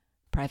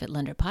Private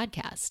Lender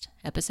Podcast,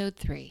 Episode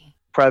 3.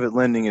 Private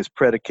lending is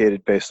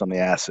predicated based on the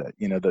asset.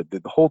 You know,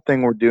 the whole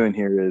thing we're doing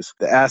here is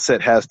the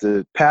asset has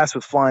to pass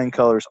with flying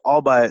colors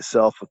all by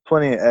itself with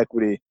plenty of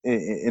equity,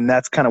 and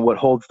that's kind of what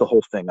holds the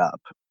whole thing up.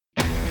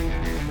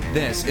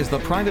 This is the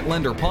Private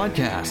Lender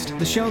Podcast,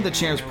 the show that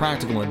shares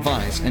practical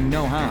advice and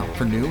know-how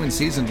for new and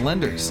seasoned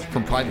lenders,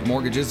 from private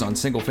mortgages on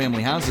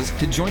single-family houses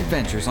to joint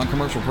ventures on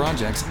commercial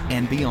projects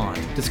and beyond.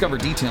 Discover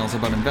details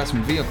about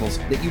investment vehicles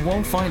that you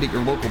won't find at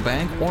your local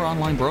bank or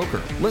online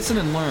broker. Listen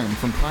and learn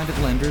from private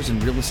lenders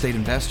and real estate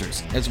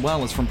investors, as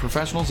well as from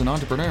professionals and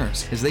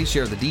entrepreneurs, as they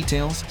share the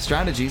details,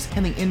 strategies,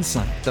 and the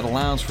insight that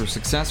allows for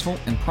successful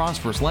and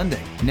prosperous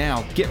lending.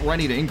 Now, get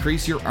ready to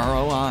increase your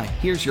ROI.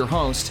 Here's your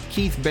host,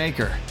 Keith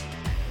Baker.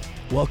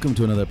 Welcome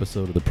to another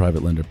episode of the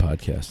Private Lender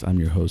Podcast. I'm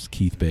your host,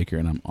 Keith Baker,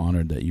 and I'm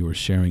honored that you are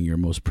sharing your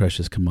most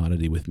precious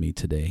commodity with me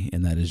today,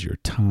 and that is your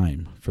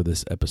time for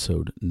this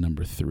episode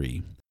number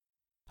 3.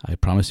 I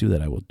promise you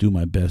that I will do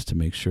my best to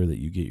make sure that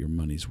you get your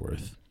money's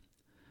worth.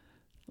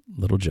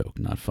 Little joke,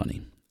 not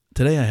funny.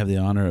 Today I have the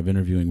honor of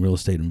interviewing real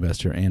estate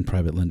investor and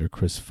private lender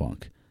Chris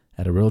Funk.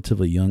 At a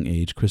relatively young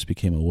age, Chris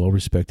became a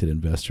well-respected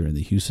investor in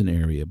the Houston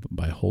area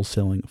by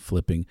wholesaling,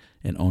 flipping,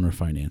 and owner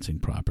financing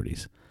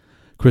properties.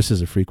 Chris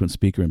is a frequent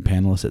speaker and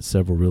panelist at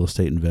several real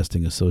estate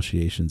investing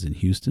associations in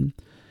Houston.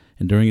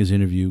 And during his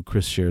interview,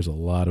 Chris shares a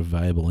lot of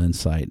valuable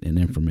insight and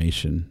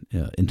information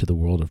into the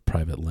world of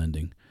private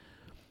lending.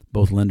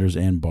 Both lenders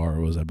and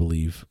borrowers, I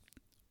believe,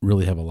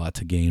 really have a lot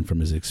to gain from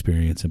his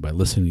experience and by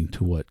listening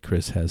to what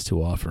Chris has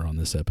to offer on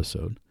this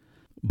episode.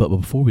 But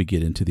before we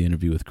get into the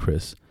interview with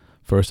Chris,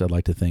 first I'd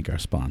like to thank our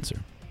sponsor.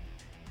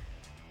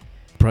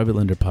 Private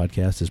Lender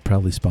Podcast is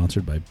proudly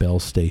sponsored by Bell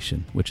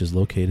Station, which is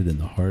located in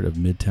the heart of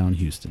Midtown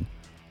Houston.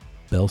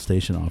 Bell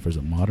Station offers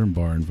a modern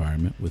bar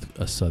environment with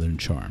a southern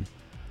charm.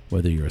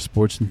 Whether you're a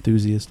sports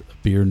enthusiast, a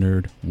beer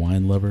nerd,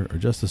 wine lover, or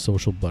just a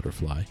social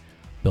butterfly,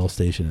 Bell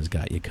Station has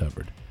got you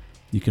covered.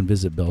 You can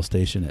visit Bell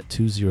Station at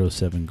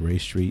 207 Gray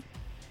Street,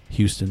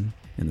 Houston,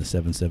 in the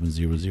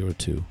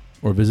 77002,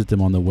 or visit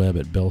them on the web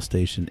at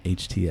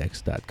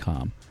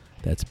bellstationhtx.com.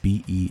 That's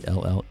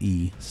BELLE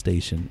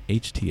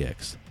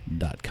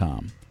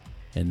stationhtx.com.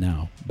 And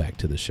now, back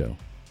to the show.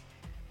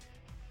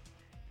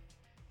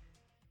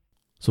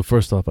 So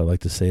first off, I'd like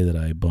to say that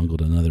I bungled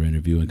another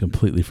interview and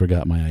completely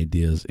forgot my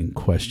ideas and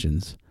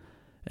questions.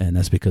 And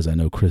that's because I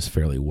know Chris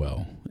fairly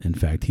well. In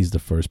fact, he's the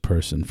first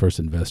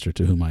investor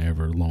to whom I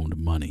ever loaned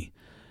money.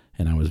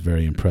 And I was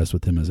very impressed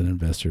with him as an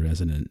investor as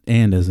an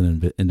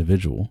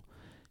individual.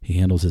 He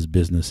handles his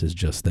business as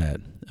just that,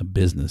 a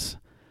business.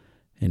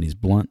 And he's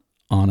blunt,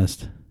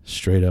 honest,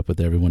 straight up with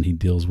everyone he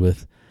deals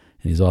with.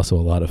 And he's also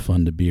a lot of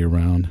fun to be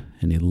around.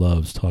 And he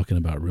loves talking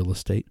about real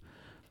estate.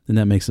 And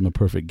that makes him a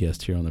perfect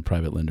guest here on the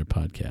Private Lender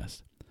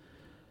Podcast.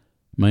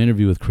 My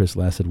interview with Chris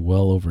lasted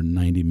well over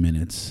 90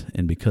 minutes,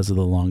 and because of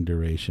the long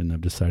duration, I've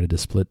decided to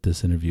split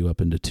this interview up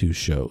into 2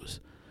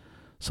 shows.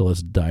 So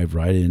let's dive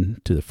right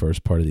into the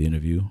first part of the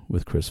interview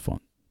with Chris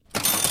Funk.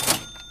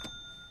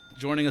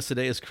 Joining us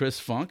today is Chris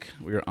Funk.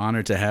 We are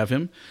honored to have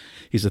him.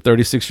 He's a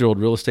 36-year-old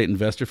real estate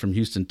investor from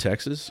Houston,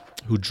 Texas,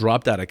 who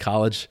dropped out of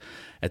college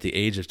at the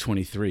age of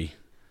 23.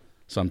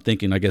 So I'm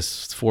thinking, I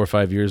guess 4 or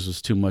 5 years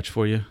was too much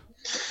for you?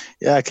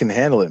 Yeah, I can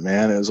handle it,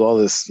 man. It was all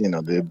this,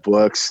 the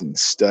books and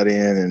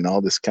studying and all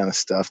this kind of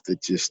stuff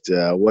that just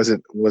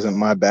wasn't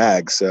my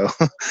bag. So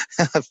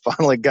I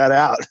finally got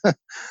out,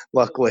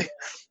 luckily.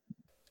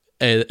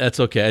 Hey, that's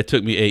okay. It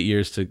took me 8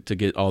 years to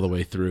get all the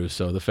way through.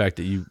 So the fact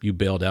that you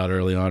bailed out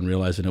early on,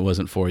 realizing it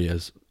wasn't for you,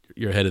 is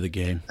you're ahead of the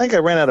game. I think I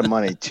ran out of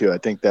money too. I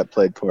think that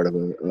played part of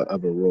a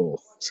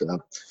role. So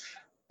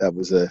that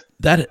was that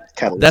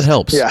catalyst. That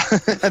helps. Yeah,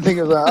 I think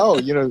it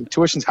was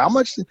tuition's how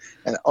much?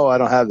 And I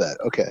don't have that.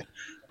 Okay,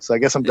 so I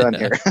guess I'm done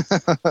here.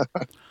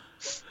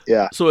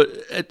 Yeah. So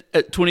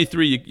at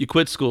 23, you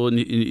quit school and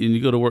you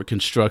go to work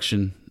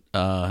construction,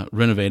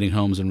 renovating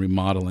homes and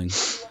remodeling.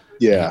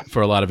 Yeah.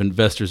 For a lot of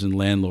investors and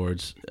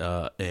landlords,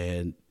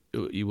 and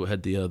you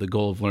had the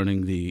goal of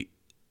learning the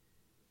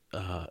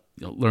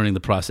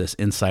process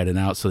inside and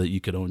out so that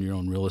you could own your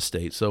own real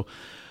estate. So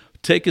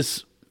take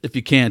us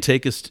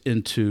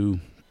into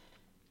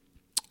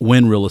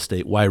when real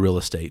estate, why real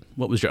estate?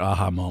 What was your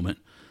aha moment?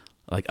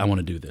 Like, I want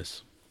to do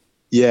this.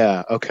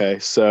 Yeah. Okay.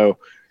 So,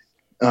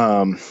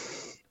 the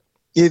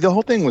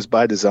whole thing was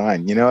by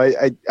design.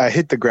 I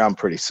hit the ground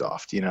pretty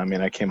soft.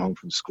 I came home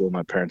from school.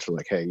 My parents were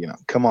like, hey,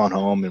 come on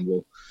home and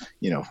we'll,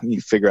 you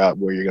figure out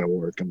where you're going to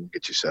work and we'll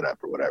get you set up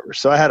or whatever.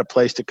 So I had a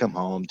place to come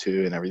home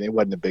to and everything. It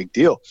wasn't a big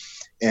deal.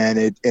 And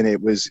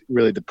it was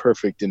really the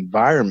perfect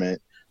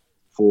environment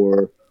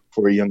for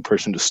a young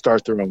person to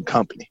start their own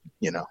company.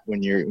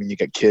 When you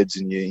got kids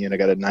and you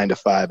got a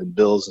 9-to-5 and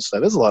bills and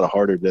stuff, it's a lot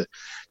harder to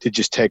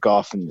just take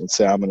off and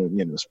say, I'm going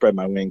to, spread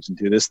my wings and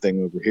do this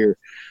thing over here.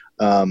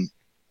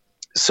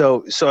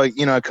 So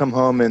I come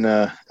home and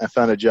I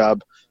found a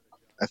job.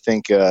 I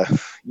think,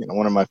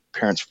 one of my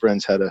parents'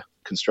 friends had a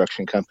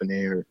construction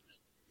company or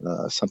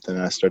something.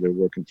 And I started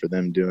working for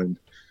them doing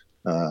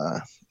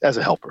as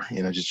a helper,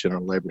 just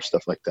general labor,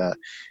 stuff like that.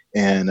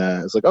 And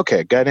it's like,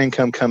 okay, got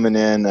income coming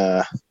in.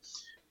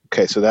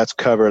 Okay, so that's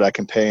covered. I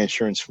can pay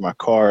insurance for my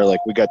car.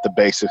 Like, we got the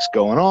basics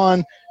going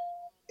on.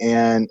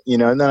 And,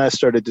 and then I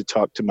started to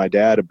talk to my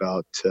dad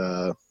about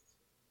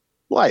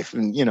life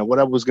and, what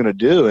I was going to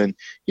do. And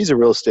he's a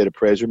real estate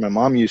appraiser. My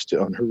mom used to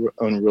own her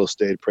own real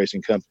estate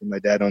appraising company. My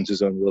dad owns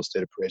his own real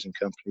estate appraising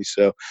company.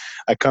 So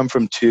I come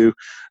from two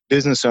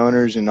business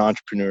owners and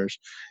entrepreneurs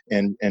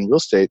and real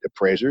estate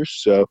appraisers.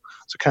 So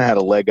kind of had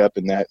a leg up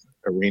in that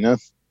arena.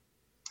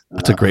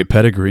 That's a great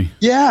pedigree.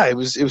 Yeah, it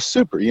was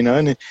super,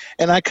 and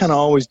I kind of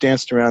always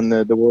danced around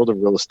the world of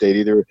real estate,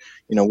 either,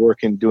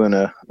 working, doing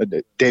a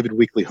David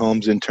Weekley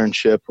Homes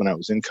internship when I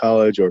was in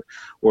college, or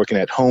working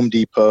at Home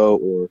Depot,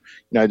 or,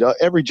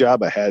 every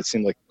job I had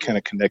seemed like kind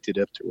of connected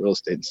up to real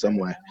estate in some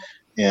way.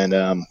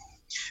 And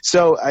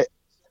so I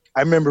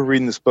remember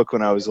reading this book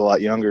when I was a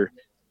lot younger,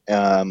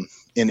 and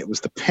it was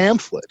the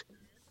pamphlet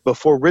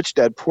before Rich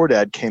Dad, Poor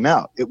Dad came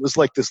out. It was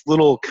like this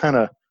little kind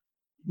of,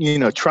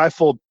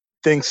 trifold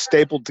things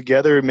stapled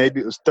together.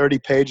 Maybe it was 30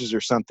 pages or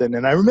something.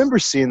 And I remember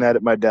seeing that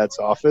at my dad's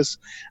office.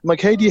 I'm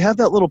like, hey, do you have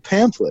that little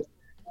pamphlet?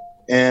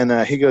 And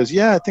he goes,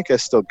 yeah, I think I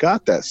still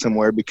got that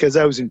somewhere, because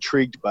I was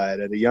intrigued by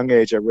it. At a young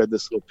age, I read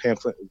this little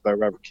pamphlet by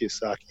Robert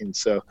Kiyosaki. And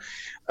so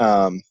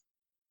I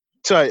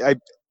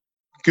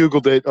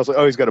Googled it. I was like,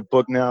 oh, he's got a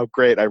book now.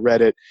 Great. I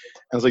read it.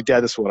 I was like,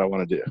 Dad, this is what I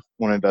want to do. I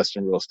want to invest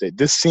in real estate.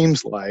 This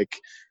seems like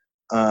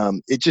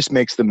it just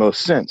makes the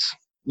most sense.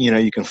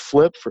 You can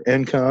flip for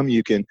income.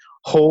 You can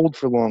hold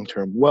for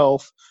long-term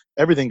wealth.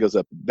 Everything goes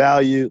up in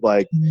value.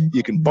 Like,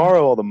 you can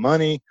borrow all the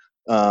money.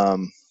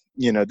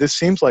 This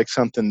seems like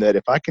something that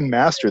if I can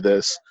master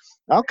this,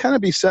 I'll kind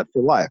of be set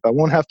for life. I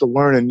won't have to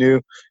learn a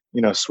new,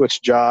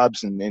 switch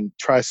jobs and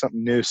try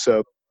something new.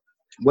 So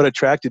what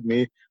attracted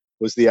me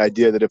was the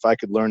idea that if I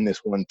could learn this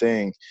one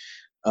thing,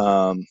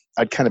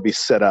 I'd kind of be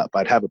set up.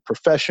 I'd have a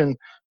profession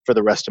for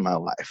the rest of my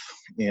life,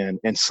 and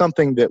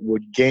something that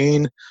would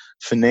gain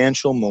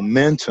financial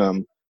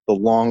momentum the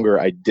longer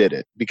I did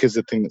it. Because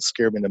the thing that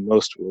scared me the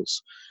most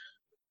was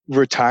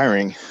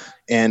retiring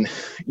and,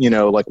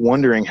 like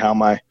wondering how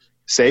my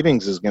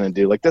savings is going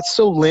to do. Like, that's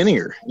so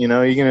linear. You're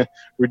going to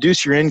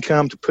reduce your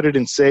income to put it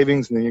in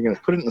savings, and then you're going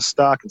to put it in the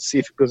stock and see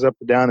if it goes up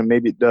or down, and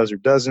maybe it does or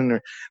doesn't,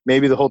 or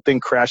maybe the whole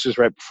thing crashes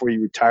right before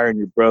you retire and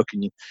you're broke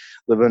and you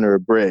live under a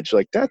bridge.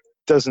 Like, that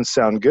doesn't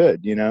sound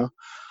good,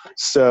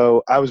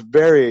 So I was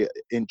very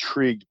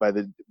intrigued by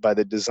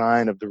the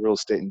design of the real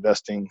estate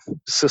investing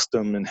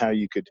system, and how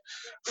you could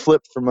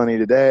flip for money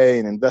today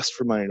and invest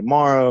for money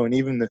tomorrow, and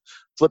even the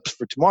flips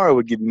for tomorrow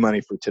would give you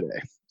money for today.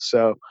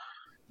 So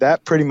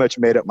that pretty much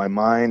made up my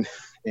mind,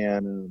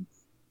 and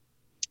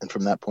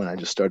from that point I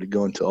just started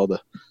going to all the,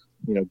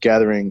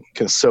 gathering,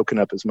 kind of soaking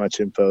up as much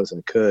info as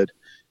I could,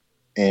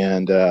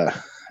 and at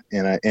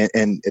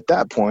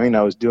that point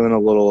I was doing a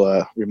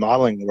little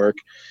remodeling work,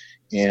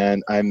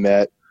 and I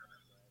met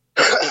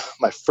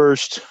my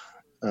first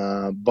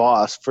and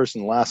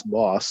last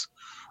boss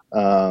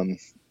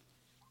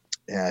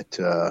at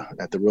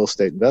the Real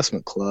Estate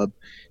Investment Club,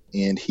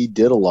 and he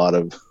did a lot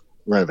of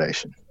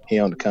renovation. He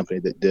owned a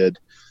company that did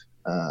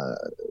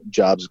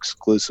jobs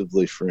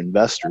exclusively for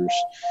investors,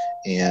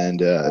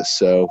 and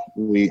so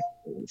we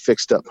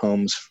fixed up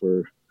homes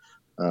for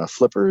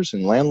flippers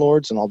and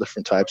landlords and all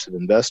different types of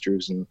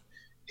investors. And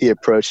he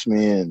approached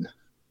me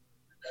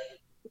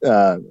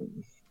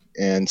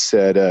and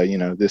said,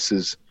 this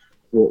is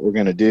what we're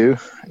going to do.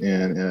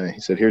 And he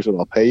said, here's what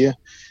I'll pay you.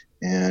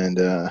 And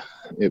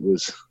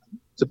it's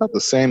about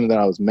the same that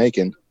I was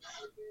making,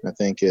 I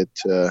think, at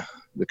the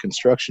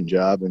construction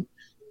job. And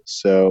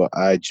so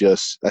I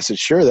said,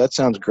 sure, that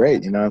sounds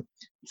great. In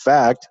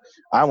fact,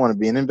 I want to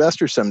be an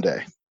investor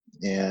someday.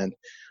 And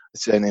I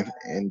said,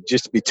 and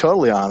just to be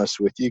totally honest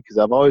with you, because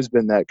I've always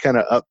been that kind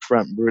of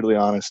upfront, brutally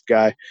honest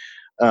guy,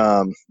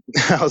 I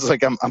was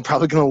like, I'm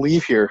probably going to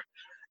leave here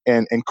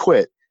and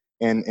quit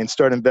and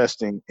start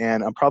investing.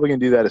 And I'm probably going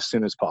to do that as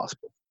soon as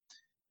possible.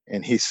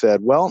 And he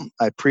said, well,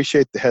 I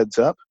appreciate the heads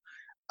up.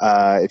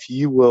 If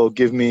you will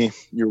give me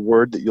your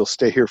word that you'll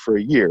stay here for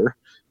a year,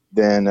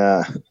 then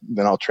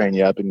I'll train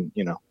you up and,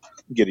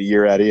 get a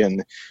year out of you,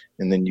 and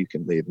then you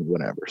can leave and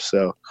whatever.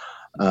 So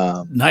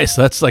nice.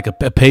 That's like a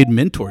paid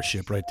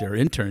mentorship right there,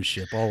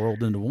 internship all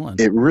rolled into one.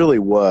 It really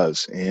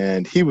was.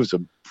 And he was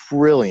a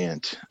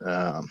brilliant,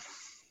 I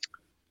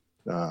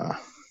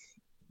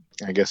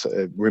guess,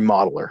 a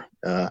remodeler.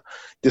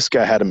 This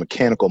guy had a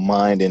mechanical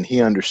mind, and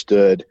he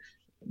understood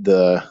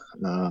the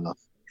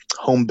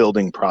home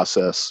building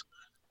process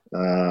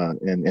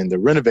and the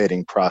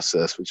renovating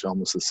process, which is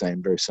almost the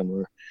same, very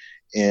similar,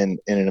 in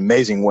an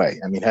amazing way.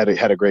 I mean, had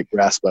a great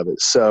grasp of it.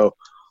 So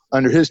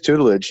under his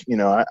tutelage,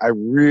 I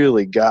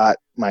really got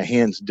my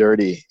hands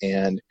dirty.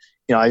 And,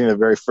 I think the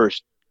very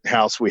first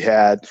house we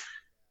had,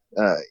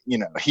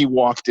 he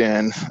walked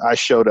in, I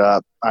showed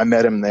up, I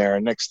met him there.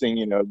 And next thing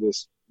you know,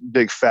 this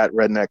big fat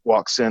redneck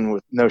walks in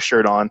with no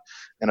shirt on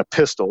and a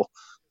pistol.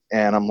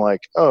 And I'm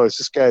like, oh, is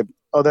this guy?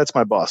 Oh, that's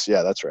my boss.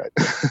 Yeah, that's right.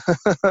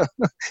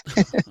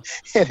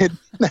 And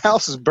the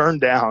house is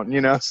burned down,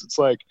 so it's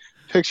like,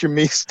 picture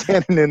me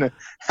standing in a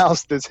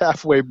house that's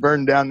halfway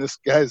burned down. This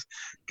guy's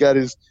got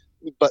his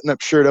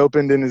button-up shirt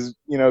opened and his,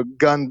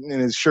 gun in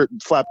his shirt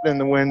flapped in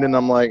the wind. And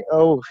I'm like,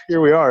 oh,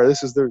 here we are.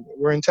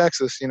 We're in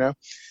Texas, and,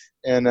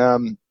 and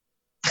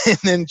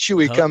then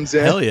Chewy comes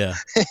in, hell yeah.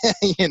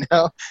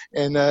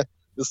 and,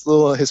 this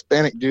little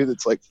Hispanic dude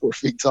that's like 4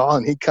 feet tall,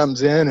 and he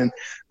comes in and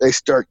they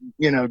start,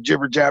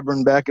 jibber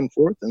jabbering back and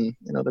forth, and,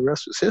 the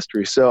rest was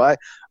history. So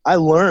I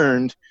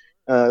learned,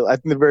 I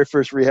think the very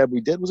first rehab we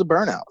did was a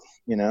burnout,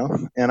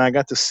 and I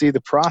got to see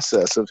the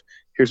process of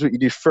here's what you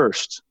do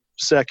first,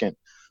 second,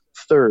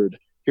 third,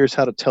 here's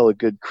how to tell a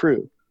good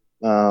crew.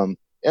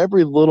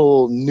 Every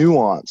little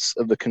nuance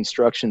of the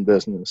construction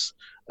business,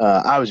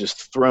 I was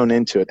just thrown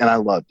into it, and I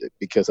loved it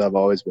because I've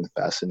always been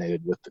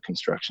fascinated with the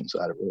construction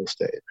side of real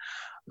estate.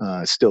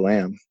 I still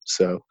am.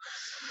 So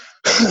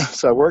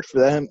I worked for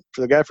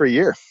the guy for a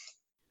year.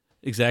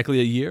 Exactly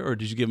a year, or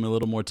did you give him a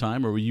little more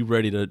time, or were you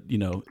ready to,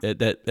 at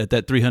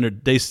that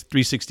 300 days,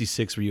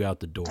 366, were you out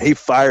the door? He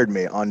fired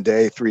me on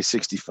day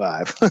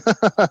 365.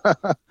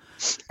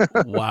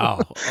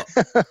 Wow.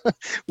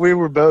 We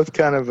were both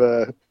kind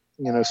of,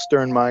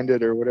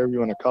 stern-minded or whatever you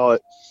want to call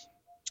it.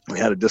 We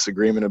had a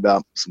disagreement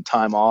about some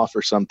time off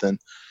or something.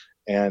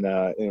 And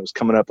it was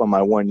coming up on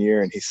my 1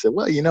 year. And he said,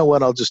 well, you know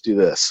what? I'll just do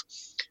this.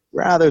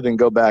 Rather than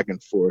go back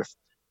and forth,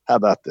 how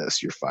about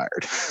this? You're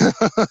fired.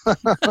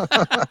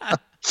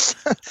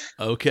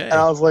 Okay. And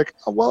I was like,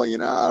 oh, well,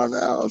 I don't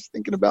know. I was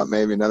thinking about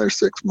maybe another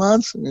 6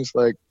 months. And he's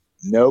like,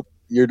 nope,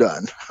 you're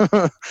done.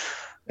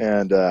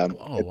 And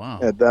wow.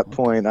 At that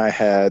point,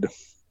 I'd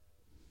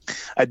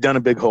done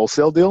a big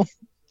wholesale deal,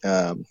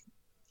 a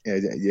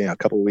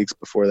couple of weeks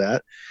before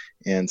that.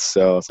 And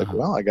so I was like,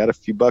 well, I got a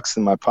few bucks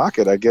in my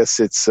pocket. I guess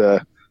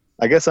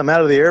I'm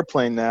out of the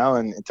airplane now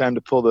and time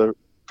to pull the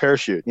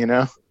parachute,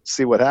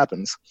 see what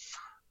happens.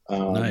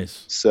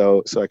 Nice.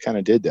 So I kind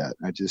of did that.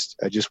 I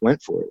just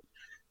went for it.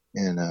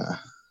 And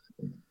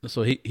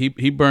so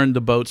he burned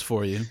the boats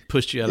for you,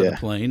 pushed you out of the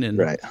plane, and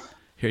right.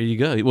 Here you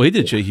go. Well, he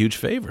did you a huge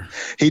favor.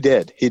 He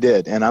did.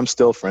 And I'm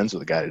still friends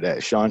with the guy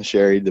today. Sean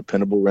Sherry,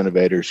 Dependable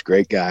Renovators,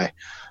 great guy.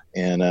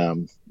 And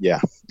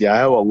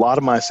I owe a lot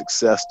of my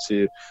success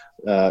to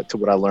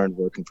what I learned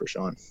working for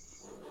Sean.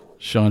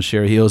 Sean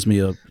Sherry, he owes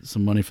me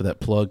some money for that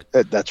plug.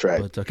 That's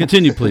right. But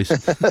continue, please.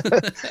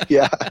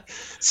 Yeah.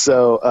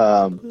 So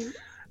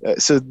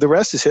the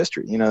rest is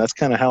history. That's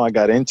kind of how I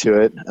got into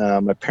it.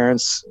 My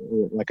parents,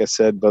 like I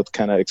said, both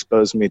kind of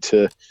exposed me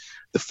to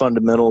the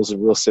fundamentals of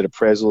real estate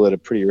appraisal at a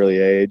pretty early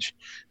age.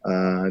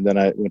 And then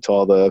I went to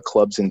all the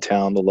clubs in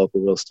town, the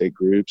local real estate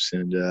groups,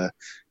 and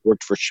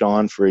worked for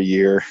Sean for a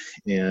year.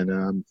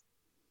 And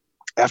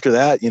after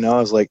that, I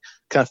was like,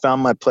 kind of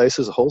found my place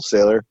as a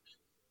wholesaler,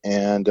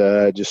 and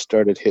just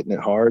started hitting it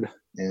hard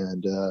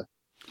and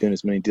doing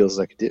as many deals as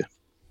I could do.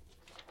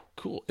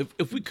 Cool.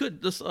 If we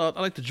could, I'd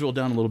like to drill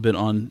down a little bit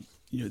on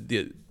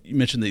you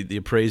mentioned the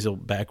appraisal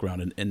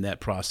background and that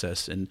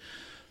process, and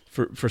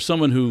for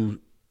someone who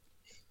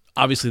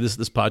obviously this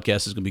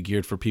podcast is going to be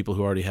geared for people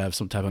who already have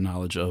some type of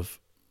knowledge of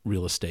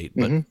real estate.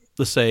 But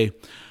let's say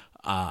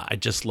I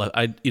just left.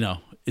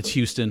 It's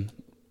Houston.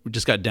 We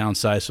just got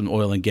downsized from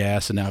oil and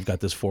gas, and now I've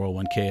got this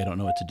 401k I don't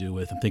know what to do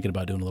with. I'm thinking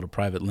about doing a little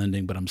private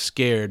lending, but I'm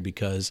scared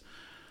because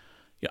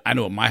I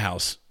know at my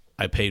house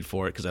I paid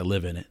for it because I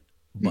live in it.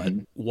 But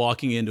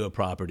walking into a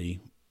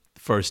property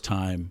first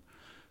time,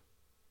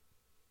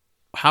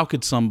 how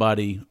could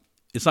somebody?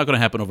 It's not going to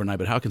happen overnight,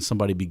 but how can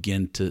somebody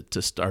begin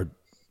to start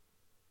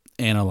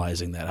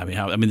analyzing that?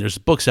 I mean, there's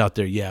books out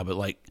there, yeah, but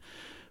like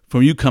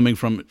from you coming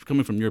from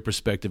your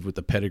perspective with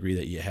the pedigree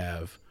that you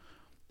have,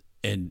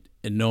 and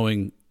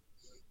knowing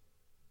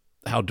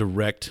how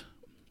direct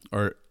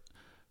or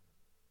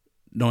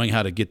knowing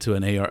how to get to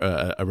an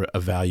a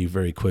value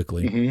very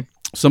quickly.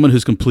 Someone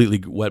who's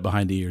completely wet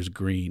behind the ears,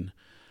 green,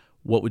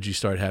 what would you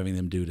start having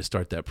them do to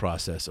start that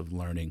process of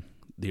learning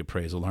the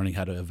appraisal, learning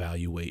how to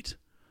evaluate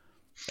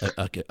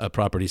a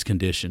property's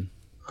condition?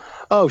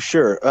 Oh,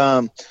 sure.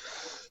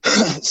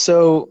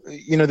 So,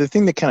 the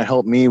thing that kind of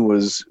helped me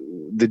was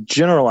the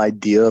general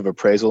idea of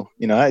appraisal.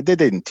 They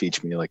didn't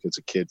teach me like as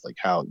a kid, like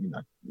how,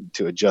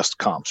 to adjust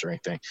comps or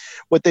anything.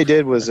 What they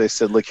did was they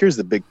said, look, here's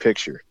the big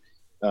picture.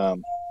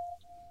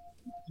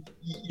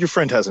 Your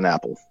friend has an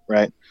apple,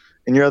 right?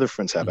 And your other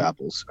friends have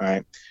apples, all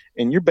right?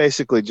 And you're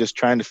basically just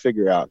trying to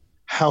figure out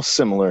how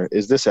similar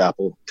is this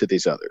apple to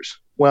these others?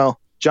 Well,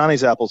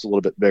 Johnny's apple's a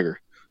little bit bigger.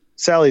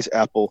 Sally's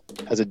apple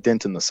has a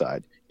dent in the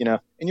side, and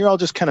you're all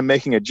just kind of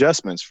making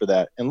adjustments for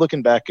that and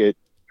looking back at your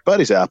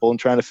buddy's apple and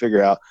trying to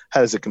figure out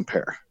how does it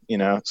compare,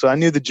 So I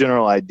knew the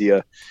general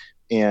idea.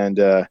 And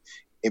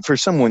for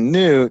someone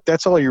new,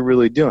 that's all you're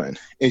really doing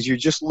is you're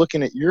just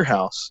looking at your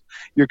house.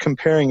 You're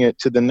comparing it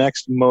to the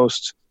next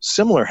most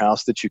similar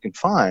house that you can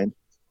find.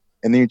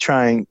 And then you're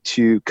trying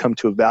to come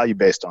to a value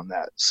based on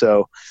that.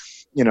 So,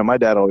 my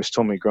dad always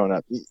told me growing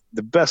up,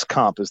 the best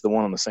comp is the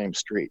one on the same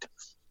street,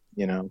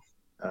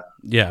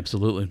 Yeah,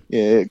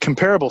 absolutely.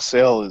 Comparable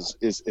sale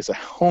is a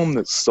home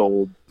that's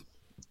sold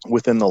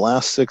within the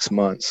last 6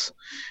 months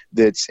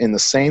that's in the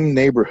same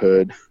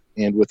neighborhood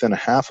and within a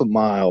half a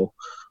mile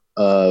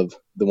of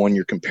the one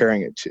you're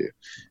comparing it to.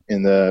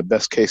 In the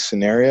best case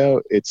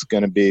scenario, it's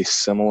going to be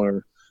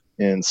similar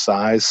in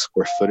size,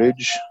 square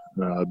footage,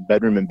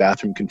 bedroom and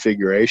bathroom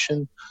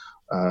configuration.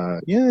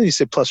 You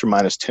say plus or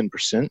minus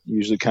 10%,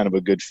 usually kind of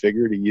a good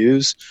figure to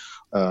use.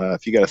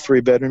 If you got a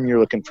 3-bedroom, you're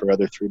looking for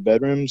other 3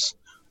 bedrooms.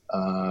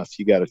 If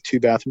you got a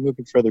 2-bathroom,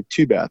 looking for other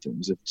 2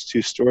 bathrooms. If it's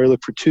 2-story,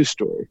 look for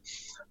 2-story.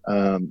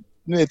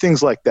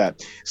 Things like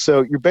that.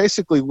 So you're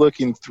basically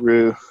looking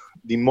through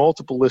the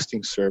multiple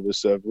listing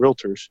service of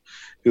realtors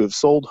who have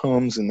sold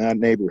homes in that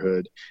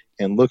neighborhood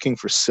and looking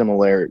for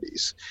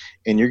similarities.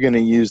 And you're going to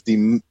use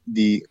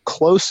the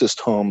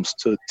closest homes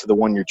to the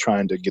one you're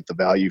trying to get the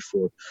value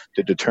for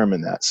to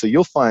determine that. So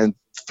you'll find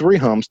 3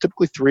 homes,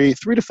 typically 3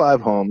 to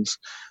 5 homes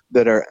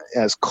that are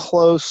as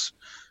close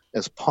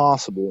as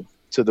possible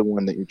to the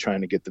one that you're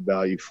trying to get the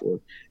value for.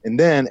 And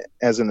then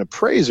as an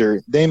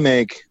appraiser, they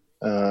make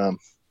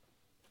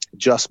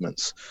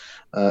adjustments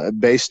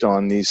based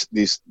on these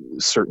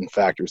certain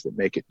factors that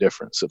make it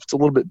different. So if it's a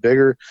little bit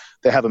bigger,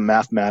 they have a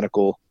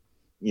mathematical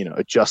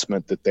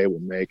adjustment that they will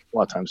make. A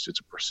lot of times it's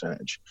a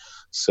percentage.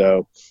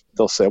 So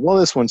they'll say, well,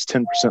 this one's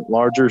 10%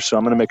 larger, so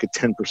I'm going to make a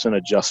 10%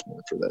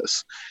 adjustment for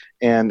this.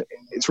 And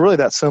it's really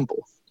that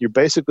simple. You're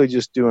basically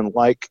just doing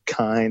like,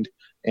 kind,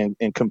 and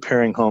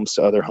comparing homes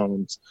to other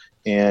homes.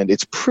 And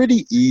it's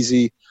pretty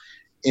easy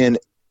in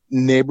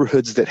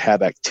neighborhoods that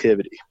have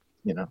activity.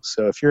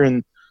 So if you're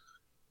in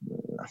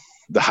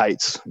the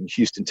Heights in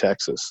Houston,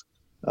 Texas,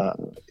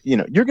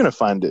 you're going to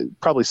find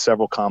probably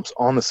several comps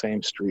on the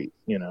same street.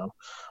 You're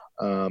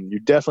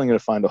definitely going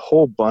to find a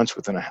whole bunch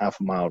within a half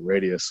a mile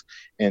radius.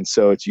 And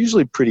so it's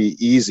usually pretty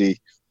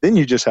easy. Then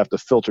you just have to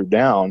filter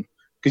down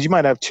because you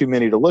might have too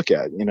many to look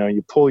at.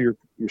 You pull your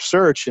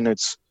search and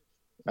it's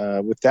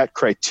with that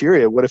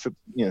criteria, what if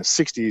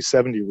 60,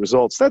 70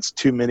 results? That's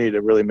too many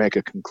to really make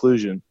a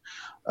conclusion.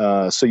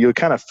 So you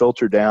kind of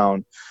filter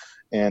down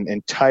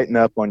and tighten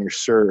up on your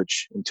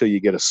search until you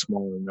get a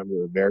smaller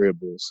number of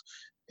variables.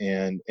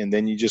 And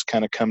then you just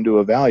kind of come to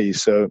a value.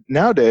 So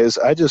nowadays,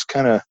 I just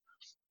kind of,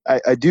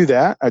 I do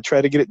that. I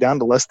try to get it down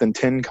to less than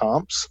 10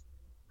 comps.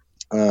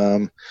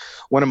 One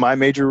of my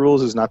major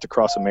rules is not to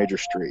cross a major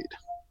street.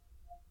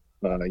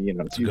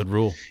 It's a good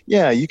rule.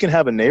 Yeah, you can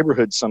have a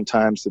neighborhood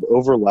sometimes that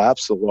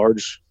overlaps a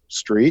large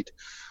street,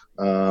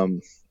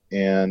 and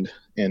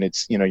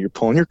it's you're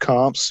pulling your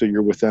comps, so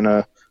you're within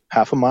a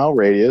half a mile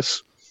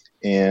radius,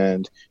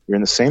 and you're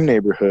in the same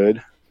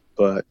neighborhood.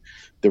 But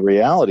the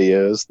reality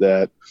is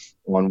that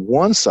on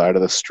one side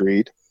of the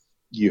street,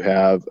 you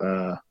have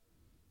a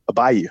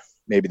bayou,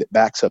 maybe that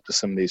backs up to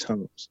some of these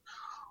homes,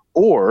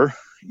 or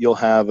you'll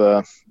have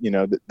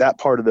that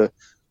part of the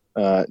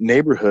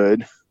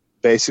neighborhood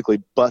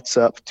basically butts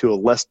up to a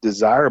less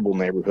desirable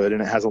neighborhood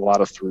and it has a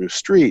lot of through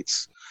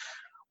streets.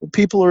 Well,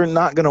 people are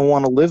not going to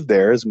want to live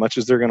there as much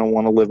as they're going to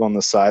want to live on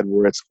the side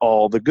where it's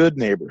all the good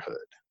neighborhood,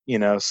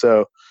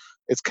 so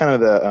it's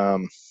kind of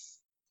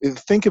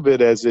think of it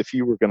as if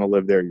you were going to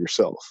live there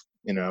yourself,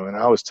 and I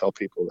always tell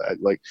people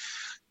that,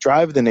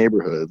 drive the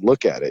neighborhood,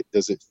 look at it.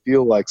 Does it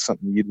feel like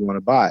something you'd want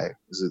to buy?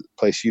 Is it a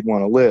place you'd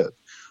want to live?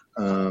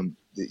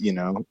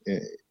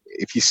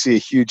 If you see a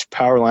huge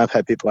power line, I've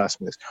had people ask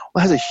me this,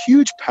 well, it has a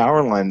huge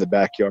power line in the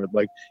backyard.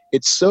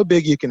 It's so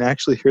big you can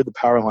actually hear the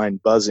power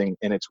line buzzing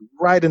and it's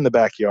right in the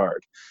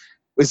backyard.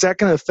 Is that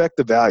going to affect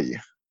the value?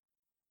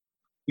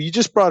 You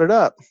just brought it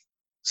up,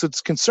 so it's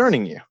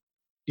concerning you.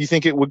 You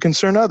think it would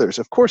concern others?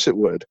 Of course it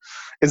would.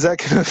 Is that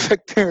going to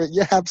affect their?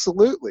 Yeah,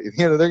 absolutely.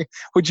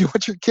 Would you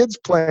want your kids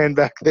playing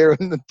back there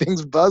and the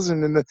thing's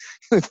buzzing and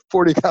the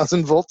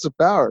 40,000 volts of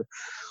power?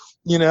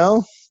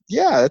 Yeah,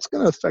 it's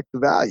going to affect the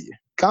value.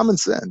 Common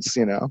sense,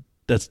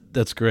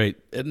 That's great.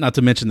 Not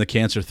to mention the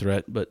cancer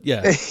threat, but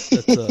yeah.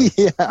 That's,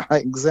 yeah,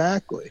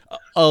 exactly.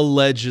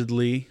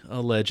 Allegedly,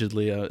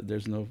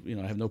 there's no,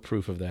 I have no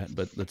proof of that,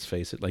 but let's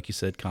face it, like you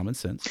said, common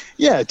sense.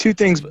 Yeah, two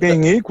things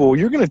being equal,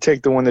 you're going to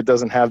take the one that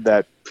doesn't have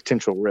that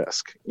potential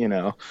risk,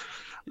 Yeah,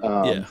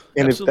 and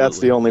absolutely. if that's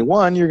the only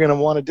one, you're going to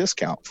want a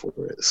discount for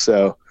it.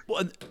 So,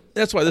 well,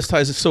 that's why this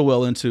ties so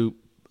well into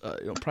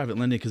private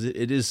lending, because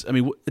it is. I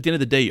mean, at the end of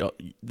the day,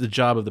 the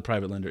job of the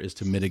private lender is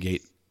to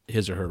mitigate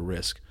his or her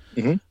risk,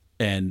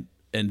 and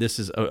this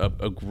is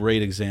a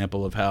great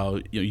example of how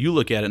you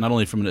look at it not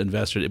only from an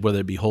investor, whether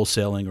it be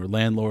wholesaling or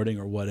landlording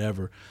or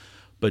whatever,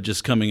 but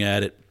just coming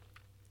at it.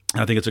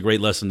 I think it's a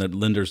great lesson that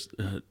lenders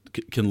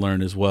can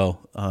learn as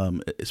well,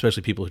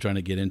 especially people who are trying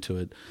to get into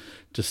it.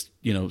 Just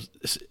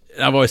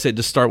I've always said,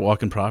 just start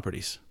walking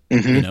properties.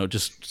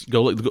 Just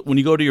go look. When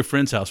you go to your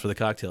friend's house for the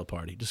cocktail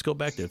party, just go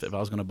back there. If I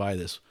was going to buy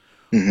this,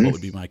 what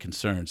would be my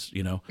concerns?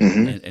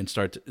 And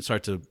start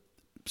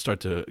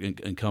to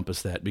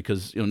encompass that,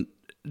 because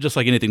just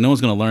like anything, no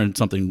one's going to learn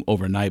something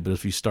overnight. But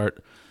if you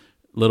start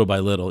little by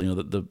little,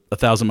 the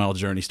 1,000-mile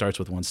journey starts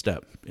with one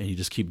step, and you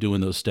just keep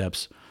doing those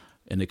steps,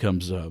 and it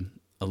comes a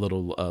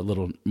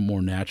little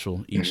more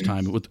natural each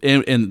time.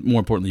 And more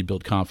importantly, you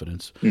build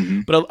confidence.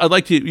 But I'd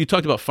like to. You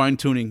talked about fine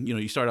tuning.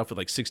 You start off with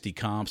like 60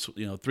 comps.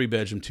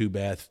 3-bedroom,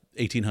 2-bath,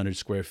 1,800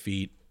 square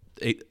feet,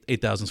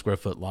 8,000 square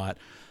foot lot.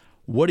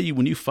 What do you,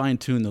 when you fine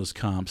tune those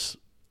comps?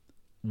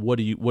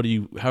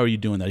 how are you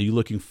doing that? Are you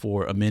looking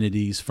for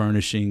amenities,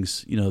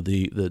 furnishings,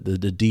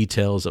 the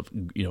details of,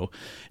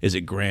 is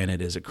it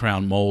granite? Is it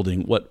crown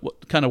molding? What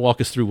kind of walk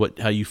us through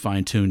how you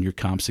fine tune your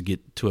comps to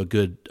get to a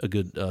good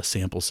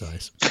sample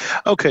size?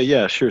 Okay,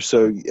 yeah, sure.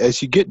 So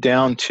as you get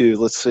down to,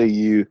 let's say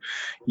you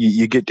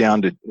get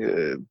down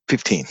to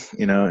 15,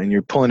 and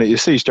you're pulling it. You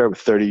say you start with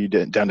 30, you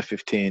get down to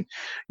 15.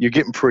 You're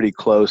getting pretty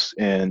close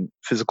in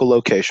physical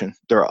location.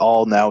 They're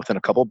all now within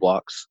a couple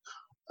blocks.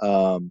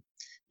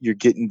 You're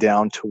getting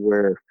down to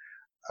where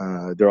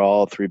they're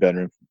all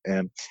 3-bedroom,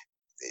 and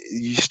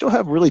you still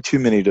have really too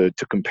many to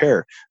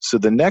compare. So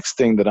the next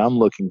thing that I'm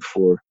looking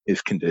for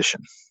is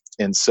condition.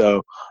 And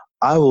so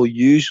I will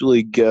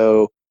usually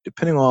go,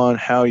 depending on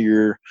how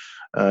your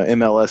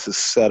MLS is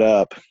set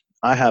up,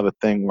 I have a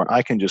thing where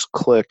I can just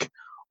click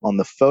on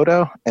the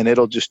photo and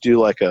it'll just do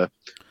like a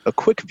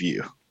quick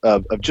view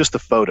of just the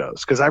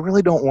photos, because I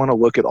really don't want to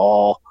look at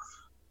all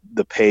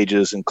the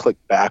pages and click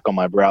back on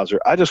my browser.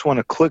 I just want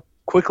to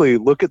quickly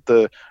look at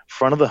the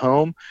front of the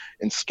home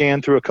and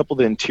scan through a couple of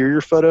the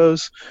interior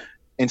photos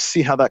and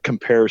see how that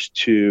compares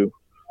to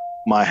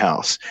my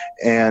house.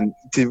 And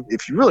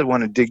if you really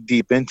want to dig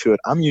deep into it,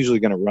 I'm usually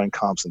going to run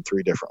comps in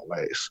 3 different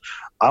ways.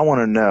 I want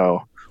to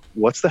know,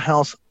 what's the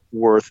house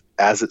worth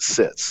as it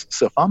sits?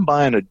 So if I'm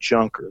buying a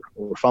junker,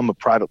 or if I'm a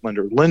private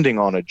lender lending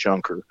on a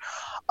junker,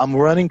 I'm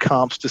running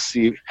comps to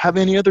see, have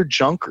any other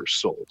junkers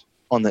sold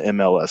on the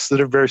MLS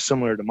that are very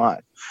similar to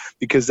mine,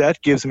 because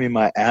that gives me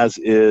my as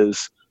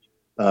is.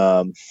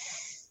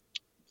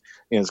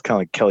 It's kind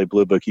of like Kelly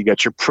Blue Book. You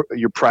got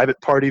your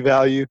private party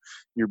value,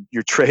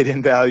 your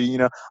trade-in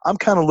value. I'm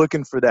kind of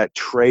looking for that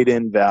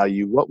trade-in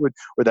value.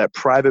 Or that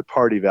private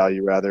party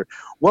value rather.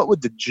 What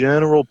would the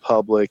general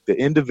public, the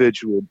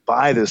individual,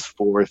 buy this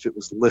for if it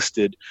was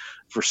listed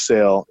for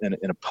sale in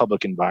a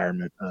public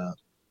environment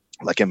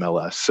like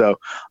MLS? So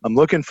I'm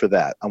looking for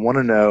that. I want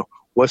to know,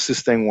 what's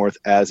this thing worth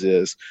as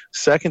is?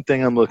 Second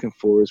thing I'm looking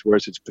for is,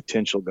 where's its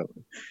potential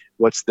going?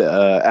 What's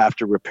the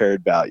after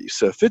repaired value?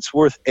 So if it's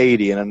worth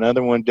 80 and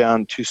another one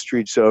down 2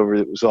 streets over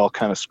that was all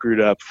kind of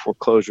screwed up,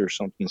 foreclosure or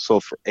something,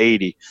 sold for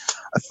 80,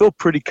 I feel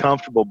pretty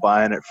comfortable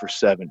buying it for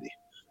 70,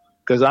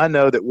 because I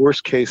know that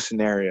worst case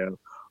scenario,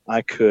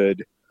 I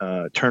could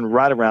turn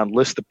right around,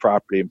 list the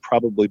property, and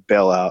probably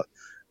bail out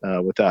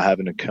without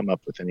having to come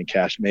up with any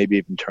cash, maybe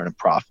even turn a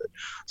profit.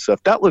 So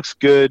if that looks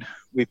good,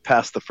 we've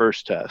passed the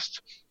first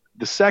test.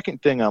 The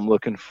second thing I'm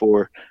looking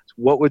for is,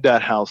 what would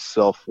that house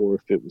sell for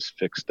if it was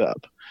fixed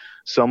up?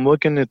 So I'm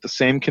looking at the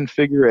same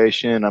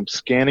configuration. I'm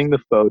scanning the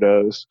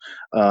photos,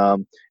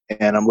 and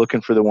I'm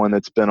looking for the one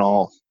that's been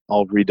all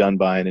redone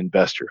by an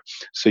investor.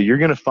 So you're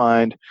going to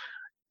find,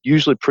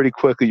 usually pretty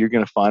quickly, you're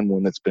going to find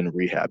one that's been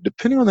rehabbed.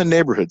 Depending on the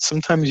neighborhood,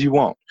 sometimes you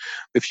won't.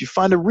 If you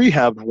find a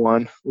rehabbed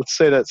one, let's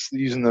say that's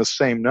using those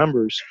same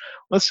numbers.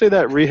 Let's say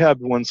that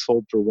rehabbed one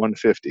sold for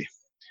 $150.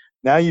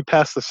 Now you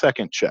pass the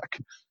second check,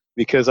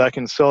 because I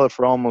can sell it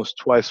for almost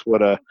twice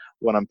what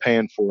I'm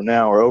paying for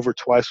now, or over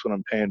twice what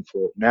I'm paying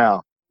for it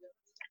now,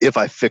 if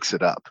I fix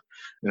it up.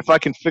 And if I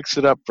can fix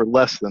it up for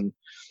less than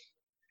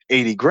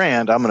 80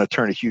 grand, I'm going to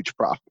turn a huge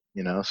profit.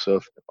 So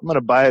if I'm going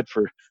to buy it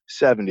for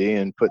 70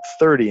 and put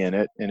 30 in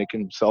it, and it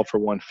can sell for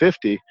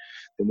 150,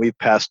 then we've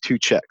passed 2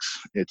 checks.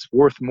 It's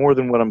worth more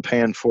than what I'm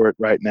paying for it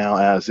right now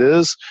as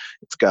is.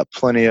 It's got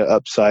plenty of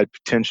upside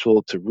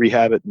potential to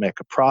rehab it and make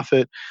a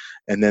profit.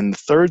 And then the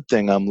third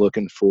thing I'm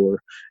looking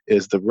for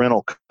is the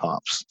rental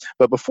comps.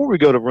 But before we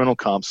go to rental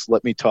comps,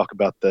 let me talk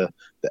about the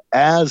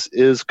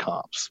as-is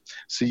comps.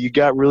 So you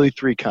got really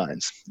 3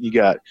 kinds. You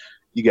got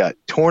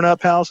torn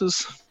up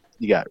houses,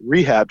 you got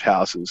rehabbed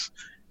houses,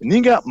 and then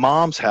you got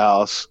mom's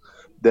house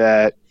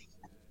that,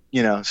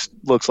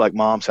 looks like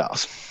mom's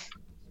house.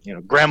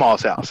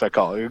 Grandma's house, I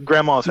call it.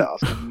 Grandma's house,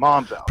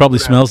 mom's house. Probably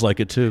smells like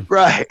it too.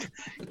 Right.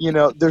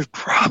 There's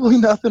probably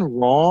nothing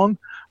wrong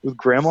with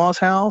grandma's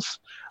house,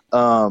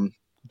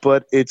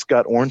 but it's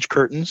got orange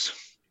curtains.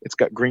 It's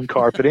got green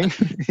carpeting,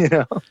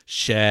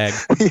 Shag.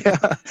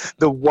 Yeah.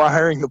 The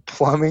wiring, the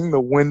plumbing,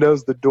 the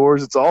windows, the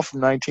doors, it's all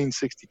from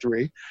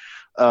 1963.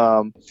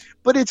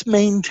 But it's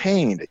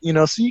maintained,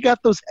 so you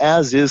got those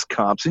as-is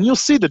comps, and you'll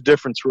see the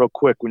difference real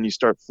quick when you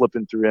start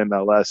flipping through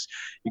MLS.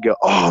 You go,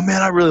 oh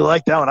man, I really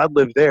like that one, I'd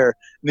live there.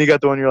 And then you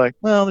got the one you're like,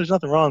 well, there's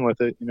nothing wrong with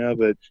it,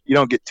 but you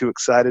don't get too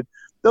excited.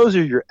 Those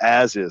are your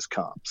as-is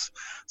comps.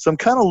 So I'm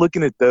kind of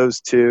looking at those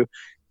two,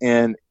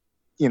 and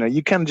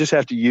you kind of just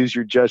have to use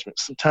your judgment.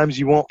 Sometimes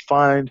you won't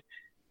find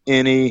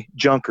any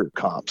junker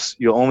comps.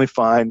 You'll only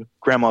find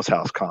grandma's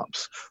house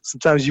comps.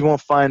 Sometimes you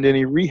won't find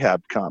any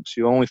rehab comps.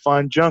 You'll only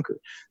find junker.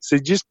 So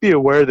just be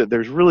aware that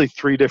there's really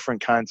 3 different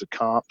kinds of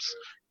comps.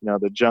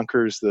 The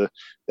junkers, the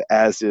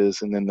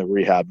as-is, and then the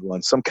rehab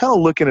ones. So I'm kind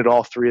of looking at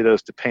all 3 of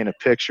those to paint a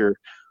picture.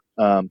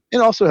 It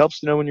also helps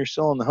to know when you're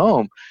selling the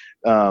home.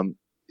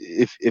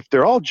 If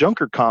they're all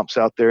junker comps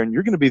out there and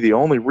you're going to be the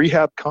only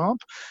rehab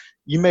comp,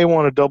 you may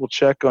want to double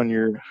check on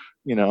your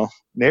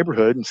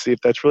neighborhood and see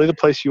if that's really the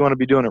place you want to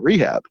be doing a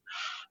rehab.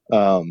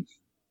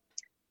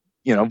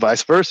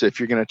 Vice versa. If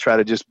you're going to try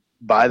to just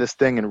buy this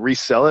thing and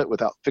resell it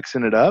without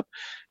fixing it up,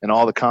 and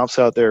all the comps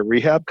out there are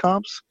rehab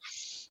comps,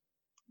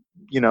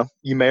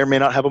 you may or may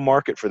not have a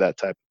market for that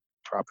type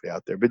of property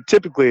out there, but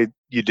typically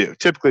you do.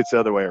 Typically it's the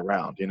other way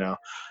around.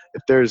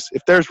 If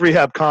there's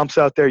rehab comps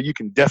out there, you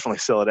can definitely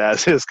sell it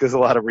as is, because a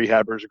lot of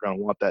rehabbers are going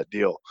to want that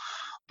deal.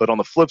 But on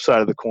the flip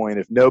side of the coin,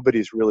 if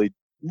nobody's really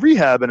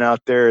rehabbing out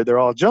there, they're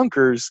all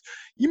junkers,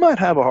 you might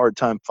have a hard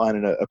time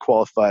finding a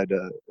qualified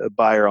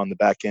buyer on the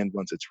back end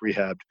once it's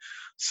rehabbed.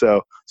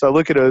 So I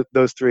look at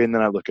those three, and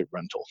then I look at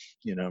rental.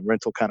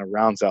 Rental kind of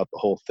rounds out the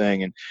whole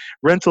thing, and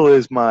rental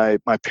is my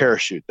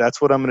parachute.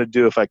 That's what I'm going to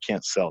do if I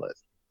can't sell it.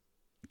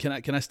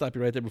 Can I stop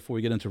you right there before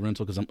we get into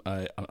rental? Because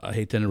I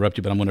hate to interrupt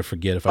you, but I'm going to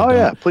forget if I don't. Oh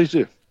yeah, please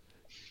do.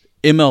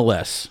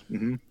 MLS.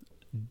 Mm-hmm.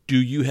 Do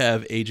you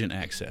have agent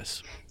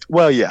access?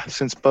 Well, yeah.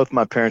 Since both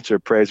my parents are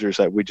appraisers,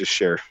 we just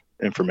share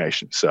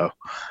information. So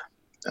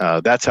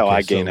that's how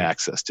I gain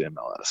access to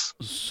MLS.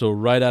 So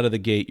right out of the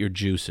gate, you're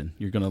juicing.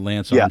 You're going to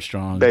Lance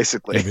Armstrong,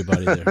 basically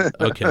everybody there.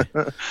 Okay.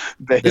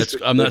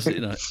 I'm not.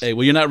 Hey,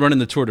 well, you're not running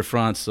the Tour de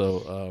France,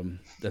 so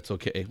that's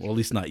okay. Well, at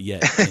least not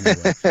yet.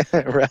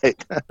 Anyway.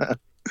 Right.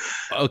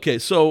 Okay,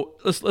 so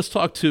let's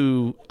talk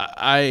to.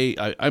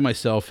 I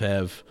myself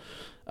have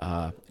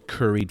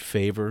curried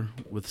favor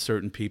with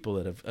certain people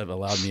that have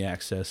allowed me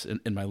access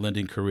in my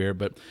lending career,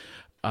 but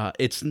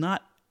it's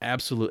not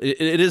absolute.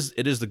 It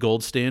is the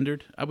gold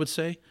standard, I would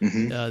say.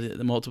 Mm-hmm.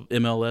 The multiple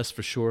MLS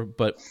for sure,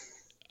 but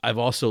I've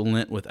also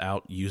lent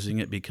without using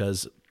it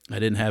because I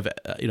didn't have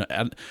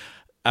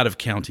out of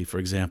county, for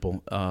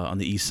example, on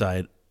the east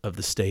side of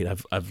the state.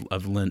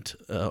 I've lent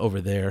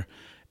over there,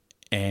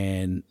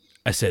 and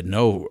I said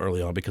no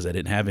early on because I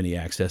didn't have any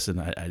access, and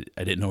I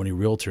didn't know any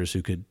realtors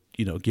who could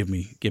give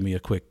me a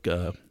quick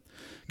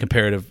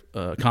comparative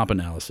comp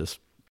analysis.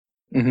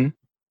 Mm-hmm.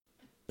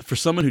 For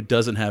someone who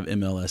doesn't have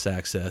MLS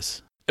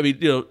access, I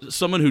mean,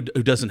 someone who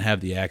doesn't have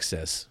the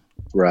access,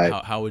 right?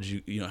 How would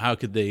you how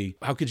could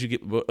you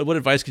get, what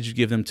advice could you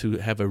give them to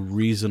have a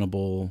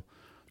reasonable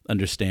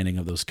understanding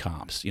of those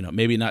comps?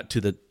 Maybe not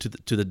to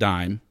the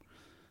dime.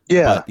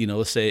 Yeah. But,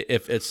 let's say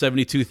if it's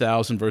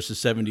 72,000 versus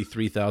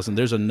 73,000,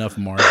 there's enough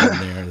margin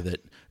there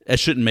that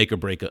shouldn't make or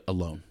break a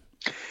loan.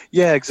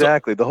 Yeah,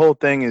 exactly. The whole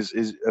thing is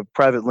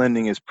private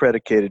lending is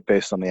predicated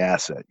based on the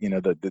asset.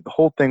 The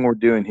whole thing we're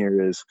doing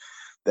here is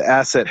the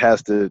asset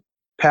has to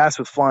pass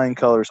with flying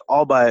colors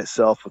all by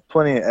itself with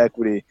plenty of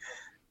equity.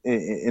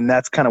 And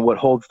that's kind of what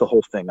holds the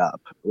whole thing up.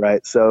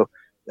 Right. So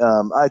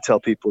I tell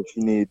people, if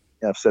you need,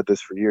 I've said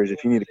this for years,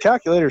 if you need a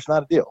calculator, it's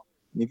not a deal.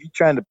 If you're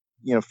trying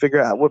to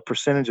figure out what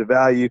percentage of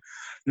value,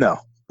 no.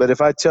 But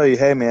if I tell you,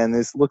 hey man,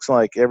 this looks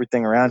like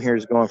everything around here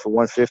is going for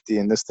 150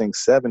 and this thing's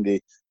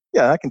 70,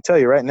 yeah, I can tell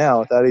you right now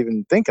without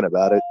even thinking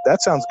about it,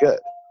 that sounds good.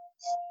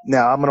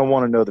 Now I'm going to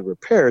want to know the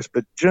repairs,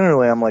 but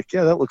generally I'm like,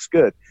 yeah, that looks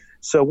good.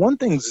 So one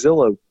thing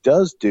Zillow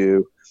does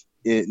do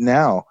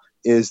now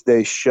is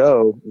they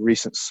show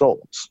recent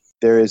solds.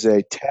 There is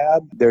a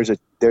tab, there's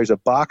a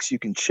box you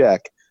can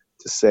check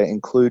to say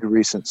include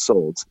recent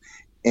solds.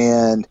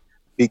 And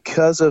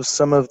because of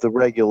some of the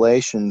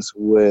regulations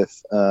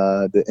with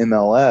the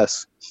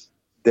MLS,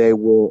 they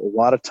will a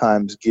lot of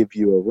times give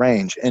you a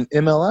range. And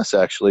MLS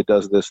actually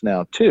does this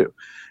now too.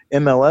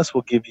 MLS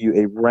will give you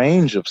a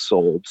range of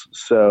solds.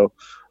 So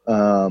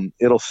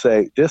it'll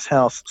say this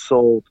house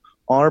sold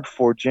on or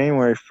before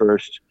January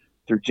 1st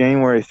through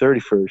January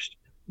 31st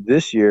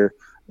this year,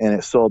 and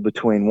it sold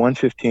between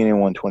 115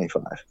 and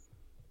 125.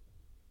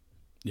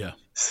 Yeah.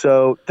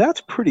 So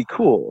that's pretty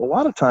cool. A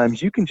lot of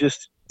times you can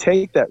just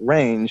take that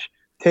range,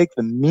 take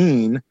the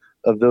mean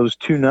of those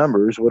two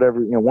numbers, whatever,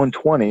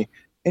 120,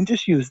 and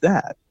just use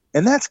that.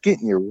 And that's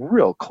getting you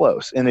real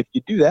close. And if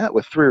you do that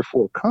with 3 or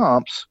 4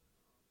 comps,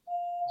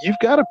 you've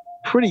got a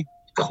pretty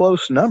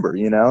close number,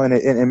 and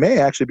it may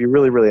actually be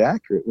really, really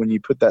accurate when you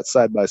put that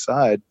side by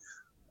side.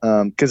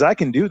 Because I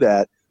can do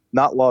that,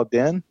 not logged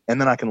in,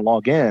 and then I can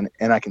log in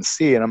and I can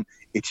see it.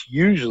 It's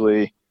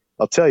usually,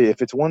 I'll tell you,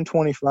 if it's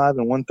 125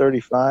 and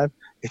 135,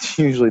 it's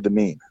usually the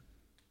mean.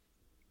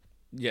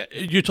 Yeah,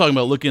 you're talking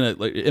about looking at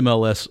like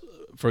MLS,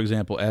 for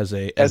example, as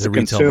a retail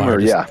consumer, buyer,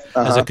 yeah,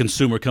 as a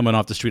consumer coming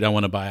off the street. I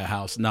want to buy a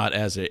house, not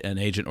as an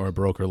agent or a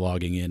broker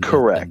logging in.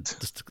 Correct.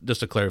 And just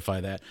to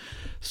clarify that.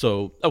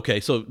 So okay,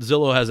 so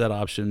Zillow has that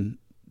option.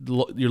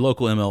 Your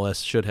local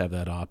MLS should have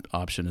that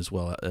option as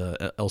well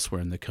elsewhere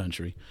in the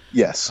country.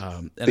 Yes,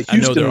 and the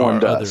Houston one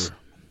does.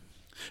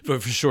 For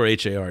sure,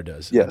 HAR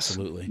does. Yes,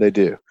 absolutely, they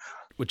do.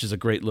 Which is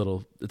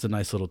it's a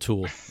nice little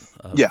tool.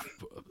 Yeah.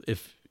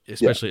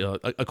 Especially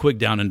a quick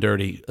down and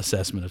dirty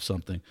assessment of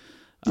something.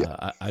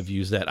 Yeah. I've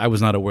used that. I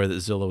was not aware that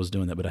Zillow was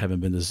doing that, but I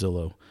haven't been to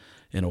Zillow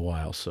in a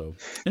while. So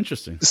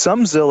interesting.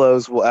 Some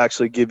Zillows will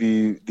actually give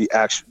you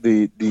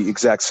the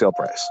exact sale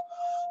price.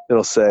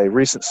 It'll say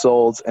recent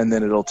solds, and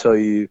then it'll tell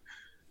you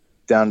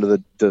down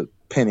to the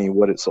penny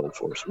what it sold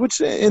for.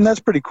 And that's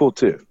pretty cool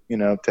too.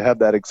 To have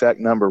that exact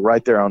number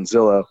right there on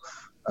Zillow.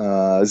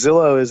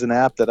 Zillow is an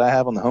app that I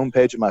have on the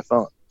homepage of my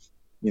phone.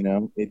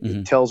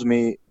 It tells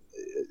me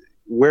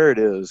where it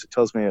is. It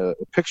tells me a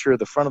picture of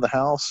the front of the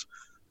house.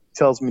 It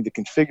tells me the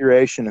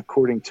configuration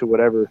according to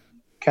whatever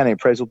kind of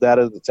appraisal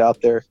data that's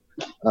out there.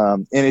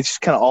 And it's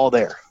just kind of all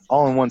there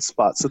all in one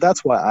spot. So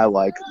that's why I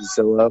like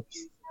Zillow.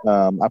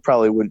 I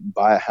probably wouldn't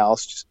buy a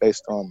house just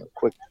based on a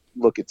quick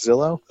look at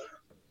Zillow.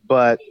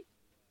 But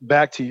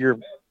back to your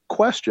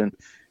question,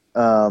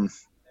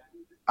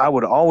 I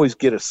would always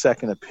get a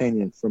second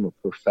opinion from a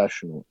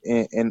professional.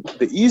 And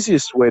the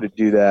easiest way to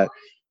do that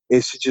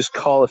is to just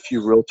call a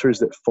few realtors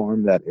that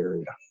farm that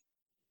area,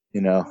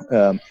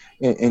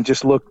 and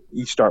just look.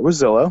 You start with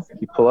Zillow,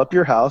 you pull up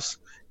your house,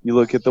 you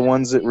look at the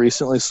ones that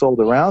recently sold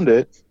around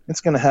it. It's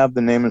going to have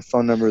the name and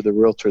phone number of the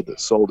realtor that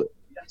sold it.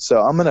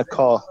 So I'm going to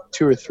call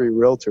 2 or 3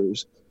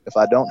 realtors if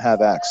I don't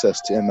have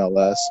access to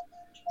MLS,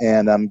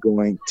 and I'm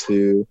going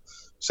to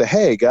say,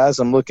 hey guys,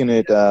 I'm looking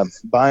at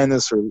buying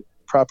this or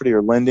property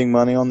or lending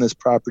money on this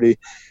property,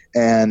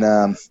 and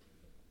I'll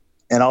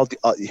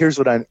here's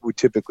what I would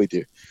typically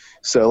do.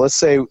 So let's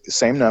say the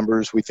same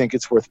numbers. We think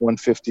it's worth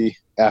 150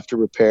 after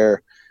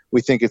repair. We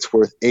think it's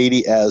worth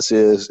 80 as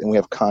is, and we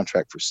have a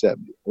contract for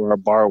 70. Or our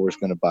borrower's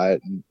going to buy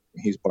it, and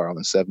he's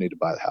borrowing 70 to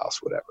buy the house,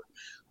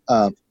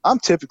 whatever. I'm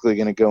typically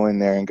going to go in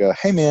there and go,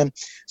 hey man,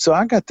 so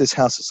I got this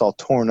house that's all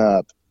torn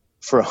up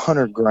for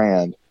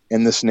 $100,000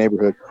 in this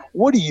neighborhood.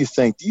 What do you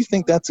think? Do you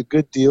think that's a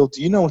good deal?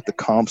 Do you know what the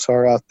comps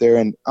are out there?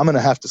 And I'm going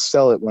to have to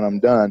sell it when I'm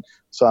done,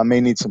 so I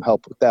may need some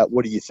help with that.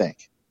 What do you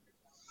think?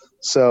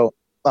 So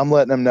I'm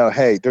letting them know,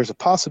 hey, there's a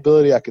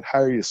possibility I could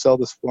hire you to sell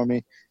this for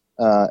me,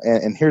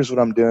 and here's what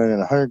I'm doing in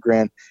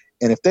 $100,000.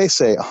 And if they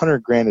say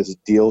 $100,000 is a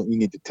deal, you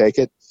need to take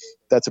it,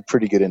 that's a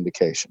pretty good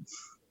indication.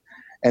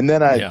 And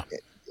then a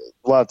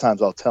lot of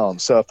times I'll tell them,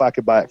 so if I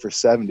could buy it for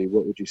 70,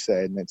 what would you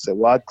say? And they'd say,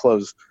 well, I'd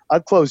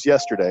close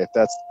yesterday if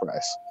that's the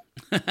price.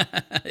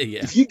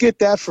 If you get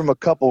that from a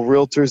couple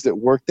realtors that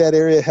work that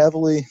area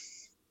heavily,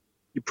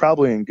 you're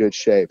probably in good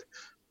shape.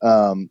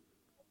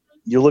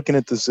 You're looking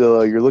at the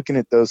Zillow, you're looking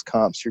at those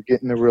comps, you're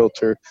getting the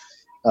realtor.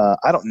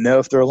 I don't know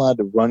if they're allowed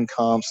to run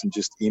comps and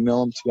just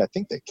email them to you. I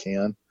think they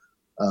can.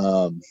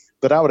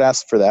 But I would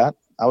ask for that.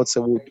 I would say,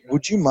 well,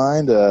 would you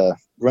mind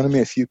running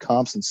me a few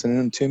comps and sending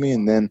them to me?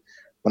 And then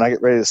when I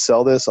get ready to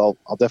sell this, I'll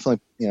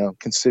definitely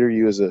consider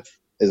you as an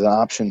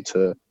option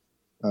to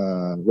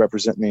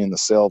represent me in the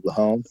sale of the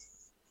home.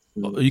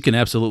 Well, you can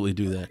absolutely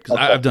do that, because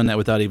I've done that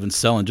without even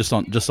selling, just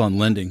on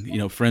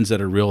lending. Friends that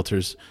are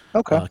realtors,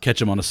 catch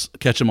them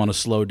on a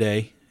slow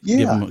day,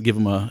 give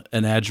them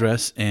an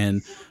address,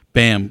 and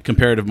bam,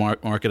 comparative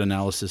market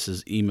analysis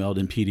is emailed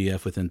in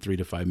PDF within 3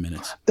 to 5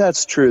 minutes.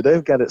 That's true.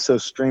 They've got it so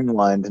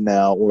streamlined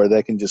now where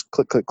they can just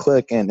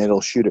click, and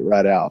it'll shoot it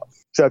right out.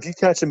 So if you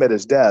catch him at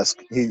his desk,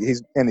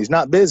 he's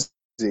not busy.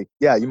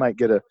 Yeah, you might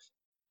get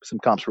some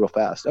comps real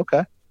fast.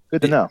 Okay,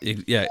 good to know.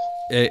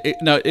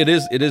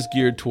 It is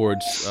geared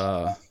towards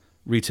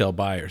retail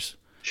buyers.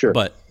 Sure.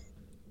 But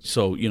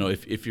so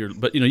if you're,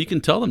 you can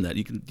tell them that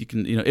you can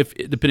if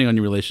depending on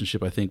your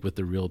relationship, I think with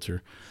the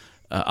realtor.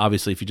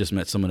 Obviously, if you just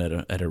met someone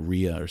at a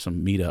RIA or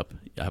some meetup,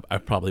 I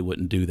probably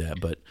wouldn't do that.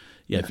 But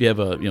if you have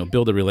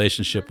build a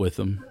relationship with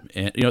them,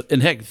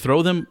 and heck,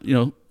 throw them,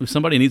 if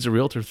somebody needs a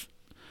realtor,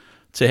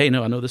 say, hey,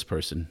 no, I know this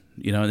person,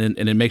 and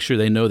then make sure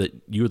they know that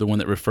you were the one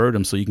that referred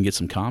them, so you can get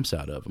some comps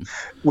out of them.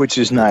 Which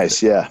is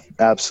nice, yeah,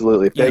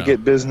 absolutely. If they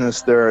get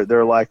business,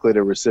 they're likely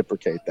to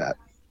reciprocate that.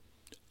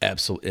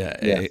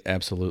 Absolutely,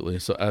 absolutely.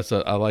 So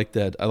I like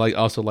that.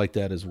 Also like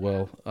that as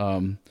well.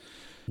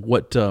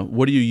 What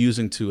are you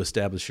using to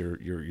establish your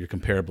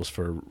comparables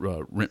for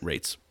rent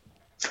rates?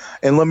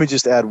 And let me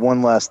just add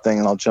one last thing,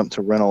 and I'll jump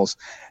to rentals.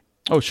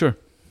 Oh, sure.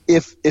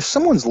 If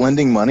someone's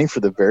lending money for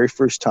the very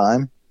first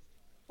time,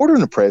 order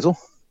an appraisal.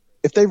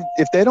 If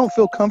they don't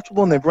feel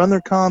comfortable and they've run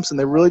their comps and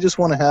they really just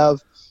want to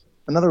have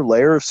another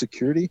layer of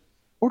security,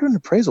 order an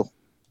appraisal.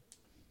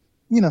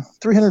 $350,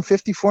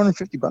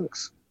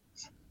 $450.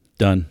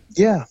 Done.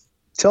 Yeah.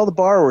 Tell the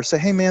borrower, say,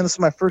 hey man, this is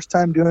my first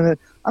time doing it.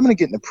 I'm going to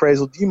get an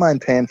appraisal. Do you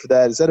mind paying for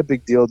that? Is that a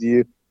big deal to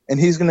you? And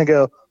he's going to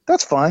go,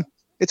 that's fine.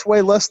 It's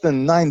way less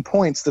than 9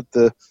 points that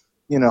the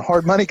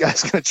hard money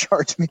guy's going to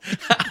charge me.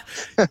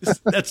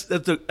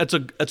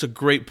 That's a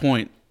great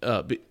point,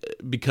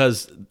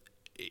 because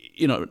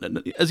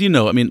as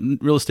I mean,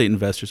 real estate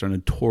investors are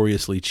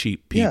notoriously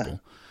cheap people.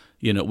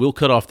 Yeah. We'll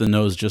cut off the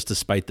nose just to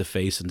spite the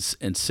face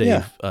and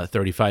save a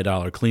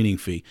 $35 cleaning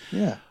fee.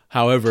 Yeah.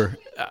 However,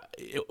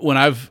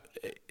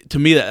 to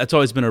me, that's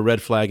always been a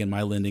red flag in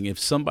my lending. If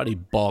somebody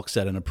balks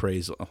at an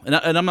appraisal, and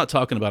I'm not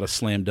talking about a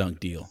slam dunk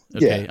deal.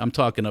 Okay, I'm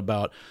talking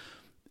about,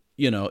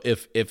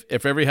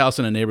 if every house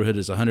in a neighborhood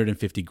is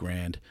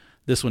 $150,000,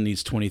 this one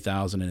needs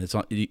 $20,000, and it's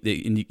on.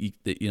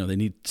 They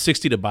need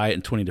 60 to buy it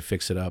and 20 to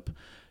fix it up.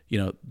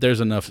 There's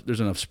enough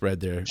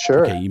spread there.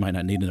 Sure. Okay, you might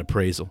not need an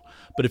appraisal,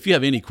 but if you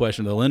have any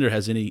question, the lender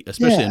has any,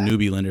 especially a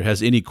newbie lender,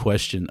 has any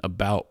question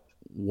about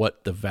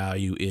what the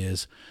value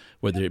is,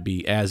 whether it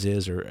be as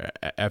is or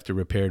after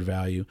repaired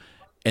value,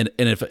 and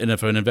if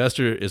an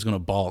investor is going to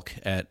balk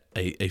at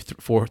a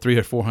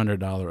 $300 or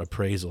 $400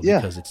 appraisal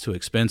because it's too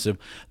expensive,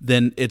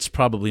 then it's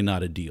probably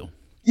not a deal.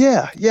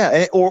 Yeah,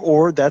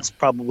 or that's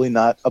probably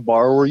not a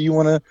borrower you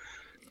want to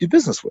do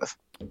business with.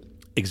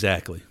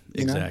 Exactly.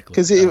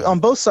 Because on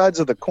both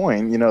sides of the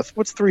coin,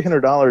 what's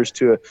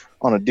 $300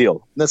 on a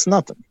deal? That's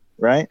nothing.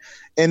 right?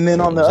 And then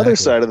on the other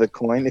side of the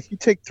coin, if you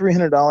take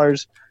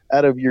 $300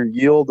 out of your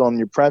yield on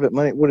your private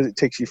money, what does it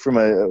take you from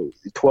a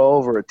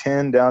 12 or a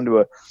 10 down to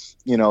a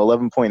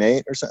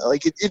 11.8 or something?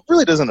 Like it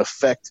really doesn't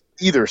affect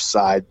either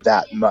side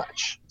that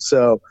much.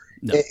 So,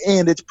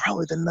 and it's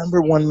probably the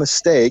number one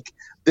mistake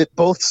that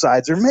both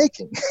sides are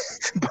making,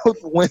 both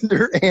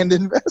lender and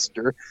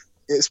investor,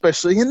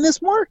 especially in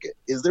this market,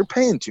 is they're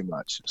paying too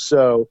much.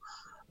 So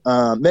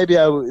maybe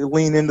I would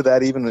lean into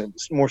that even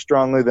more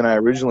strongly than I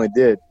originally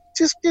did.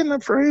 Just get an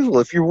appraisal.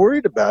 If you're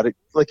worried about it,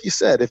 like you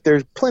said, if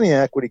there's plenty of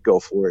equity, go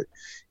for it.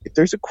 If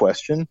there's a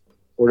question,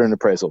 order an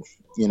appraisal,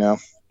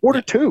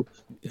 order two.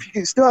 If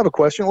you still have a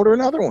question, order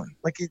another one.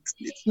 Like it's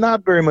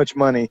not very much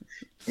money,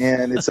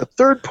 and it's a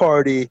third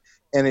party,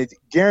 and it's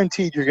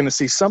guaranteed you're going to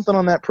see something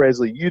on that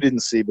appraisal you didn't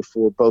see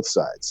before, both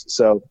sides.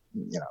 So,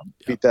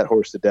 beat that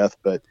horse to death,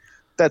 but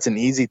that's an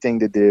easy thing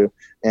to do,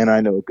 and I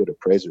know a good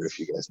appraiser if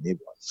you guys need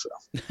one. So,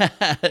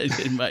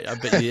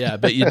 I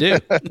bet you do.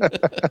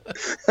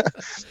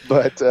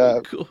 But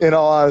cool. In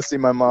all honesty,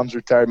 my mom's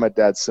retired, my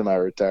dad's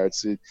semi-retired.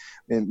 So,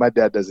 and my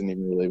dad doesn't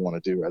even really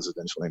want to do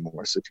residential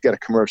anymore. So if you got a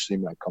commercial,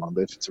 you might call him,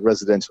 but if it's a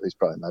residential, he's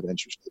probably not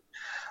interested.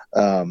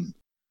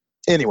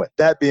 Anyway,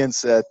 that being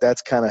said,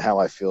 that's kind of how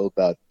I feel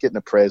about getting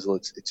appraisal.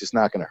 It's just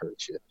not going to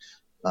hurt you.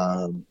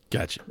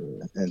 Gotcha.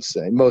 And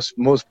say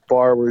most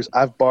borrowers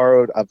I've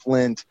borrowed, I've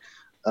lent.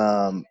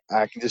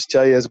 I can just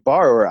tell you as a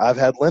borrower, I've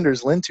had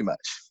lenders lend too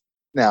much.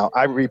 Now,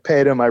 I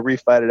repaid them, I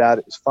refied it out,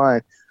 it was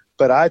fine.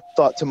 But I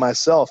thought to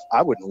myself,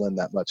 I wouldn't lend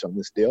that much on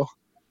this deal.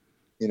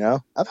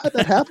 I've had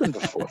that happen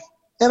before.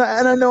 And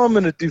I know I'm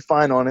going to do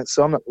fine on it,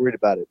 so I'm not worried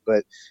about it.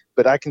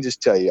 But I can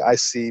just tell you, I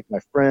see my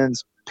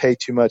friends pay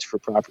too much for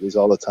properties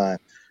all the time.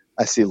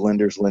 I see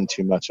lenders lend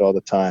too much all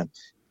the time.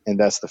 And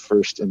that's the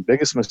first and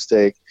biggest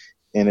mistake.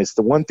 And it's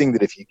the one thing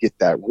that if you get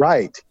that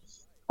right,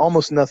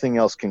 almost nothing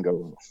else can go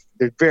wrong.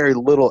 There's very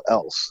little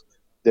else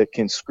that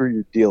can screw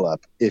your deal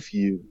up if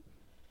you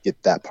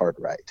get that part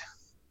right.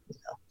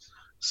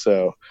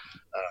 So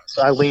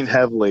I lean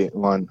heavily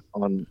on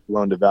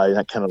loan to value.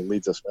 That kind of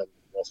leads us right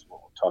to the rest of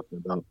what we're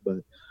talking about.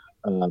 But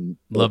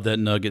love that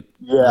nugget.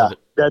 Yeah,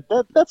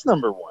 that's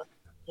number one.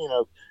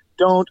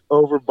 Don't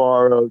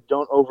overborrow,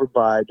 don't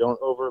overbuy, don't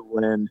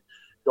overlend,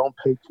 don't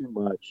pay too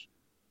much.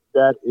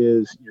 That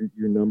is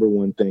your number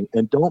one thing.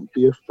 And don't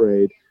be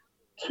afraid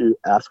to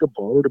ask a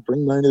borrower to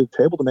bring money to the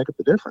table to make up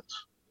the difference.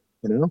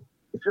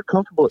 If you're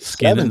comfortable at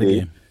Skin 70, in the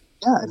game.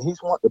 and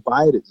he's wanting to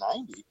buy it at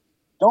 90,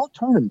 don't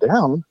turn him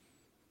down.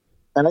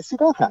 And I see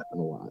that happen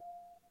a lot.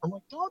 I'm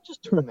like, don't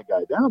just turn the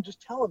guy down.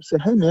 Just tell him, say,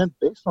 hey, man,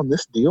 based on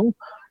this deal,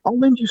 I'll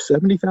lend you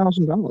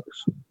 $70,000.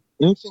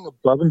 Anything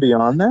above and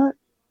beyond that,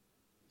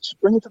 just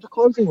bring it to the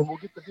closing and we'll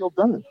get the deal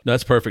done.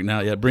 That's perfect.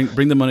 Now,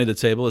 bring the money to the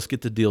table. Let's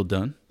get the deal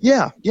done.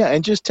 Yeah,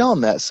 and just tell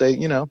him that. Say,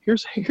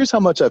 here's how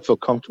much I feel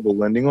comfortable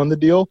lending on the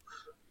deal,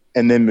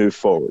 and then move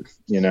forward.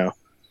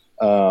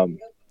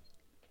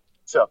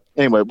 So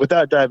anyway,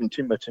 without diving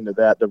too much into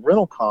that, the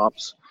rental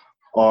comps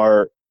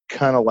are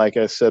kind of like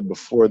I said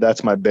before.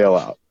 That's my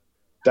bailout.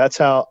 That's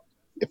how,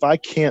 if I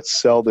can't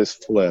sell this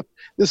flip,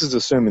 this is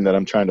assuming that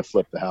I'm trying to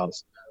flip the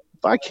house.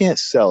 If I can't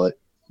sell it,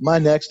 my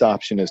next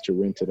option is to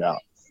rent it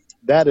out.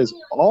 That is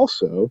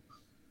also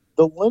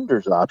the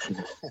lender's option.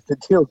 If the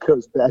deal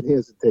goes bad, he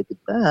has to take it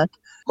back.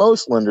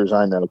 Most lenders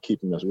I know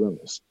keep them as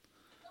rentals.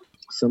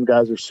 Some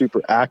guys are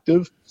super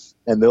active,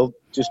 and they'll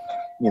just,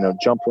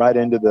 jump right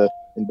into the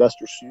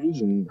investor's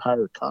shoes and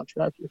hire a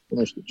contractor,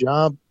 finish the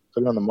job,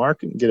 put it on the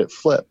market, and get it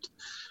flipped.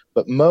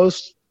 But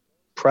most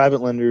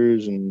private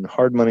lenders and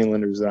hard money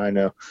lenders that I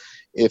know,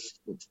 if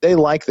they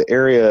like the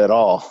area at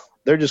all,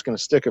 they're just going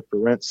to stick up a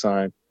rent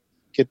sign,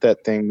 get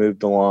that thing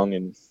moved along,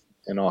 and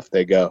off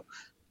they go.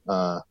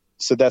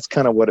 So that's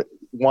kind of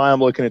why I'm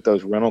looking at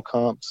those rental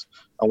comps.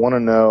 I want to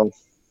know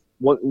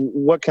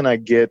what can I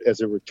get as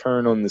a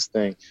return on this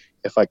thing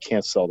if I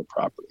can't sell the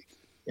property,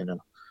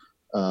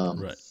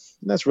 Right.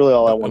 And that's really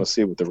all I want to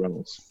see with the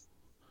rentals.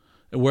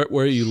 And where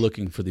are you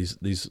looking for these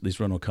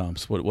rental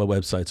comps? What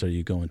websites are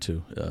you going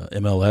to?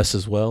 MLS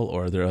as well,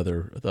 or are there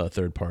other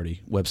third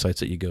party websites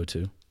that you go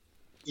to?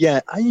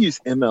 Yeah, I use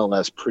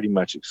MLS pretty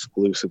much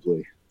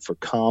exclusively for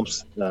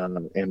comps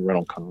and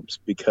rental comps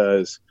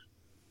because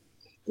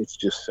it's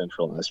just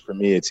centralized. For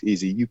me, it's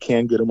easy. You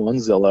can get them on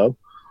Zillow,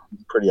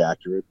 pretty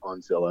accurate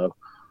on Zillow.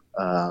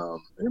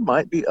 There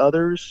might be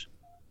others,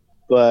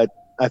 but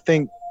I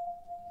think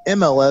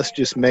MLS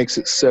just makes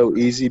it so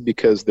easy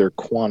because they're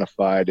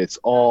quantified. It's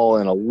all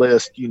in a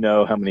list.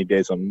 How many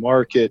days on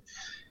market.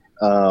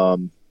 That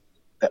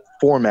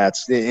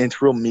formats,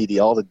 it's real meaty.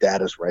 All the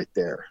data's right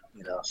there.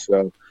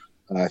 So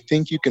I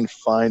think you can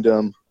find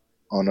them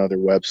on other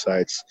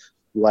websites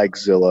like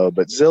Zillow,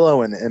 but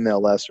Zillow and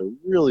MLS are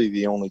really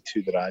the only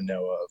two that I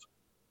know of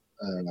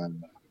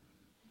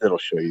that'll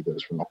show you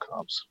those rental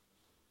comps.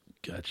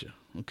 Gotcha.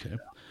 Okay.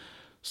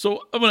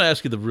 So I'm going to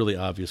ask you the really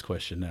obvious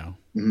question now.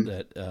 Mm-hmm.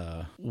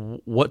 That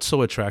what's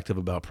so attractive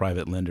about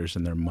private lenders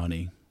and their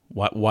money?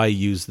 Why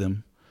use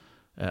them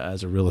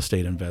as a real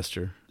estate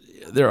investor?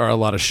 there are a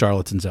lot of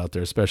charlatans out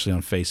there, especially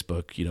on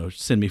Facebook.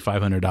 Send me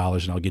 $500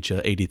 and I'll get you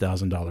an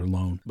 $80,000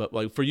 loan. But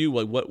like for you,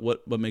 like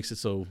what makes it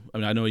so? I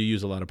mean, I know you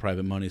use a lot of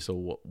private money.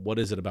 So what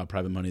is it about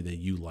private money that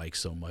you like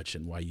so much,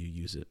 and why you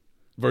use it,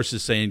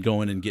 versus saying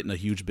going and getting a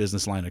huge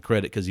business line of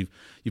credit because you've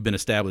been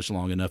established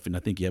long enough and I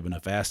think you have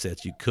enough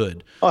assets you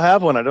could. I'll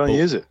have one. I don't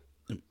use it.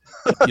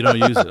 You don't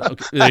use it.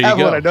 Okay, there you I have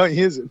go. one. I don't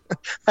use it.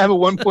 I have a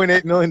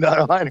 $1.8 million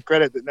line of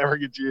credit that never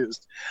gets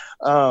used.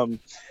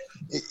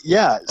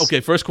 Yeah. Okay.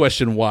 First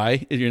question: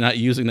 why, if you're not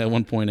using that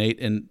 1.8?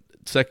 And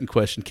second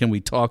question: can we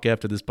talk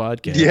after this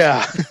podcast?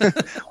 Yeah.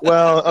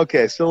 Well,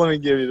 okay. So let me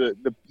give you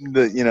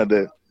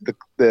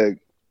the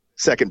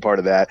second part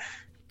of that.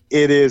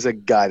 It is a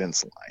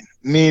guidance line,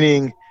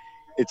 meaning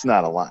it's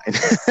not a line.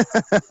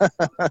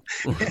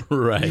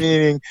 Right.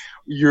 Meaning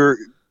you're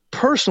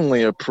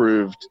personally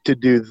approved to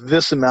do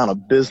this amount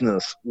of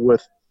business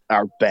with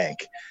our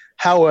bank.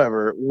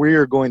 However, we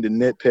are going to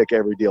nitpick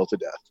every deal to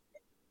death.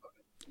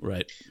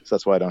 Right. So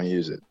that's why I don't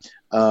use it.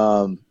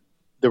 The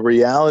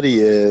reality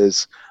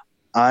is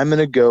I'm going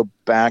to go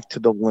back to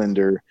the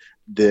lender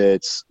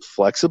that's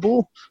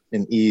flexible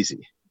and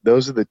easy.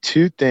 Those are the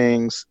two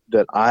things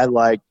that I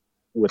like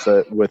with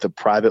a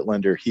private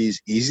lender.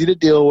 He's easy to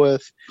deal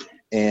with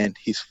and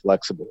he's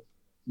flexible.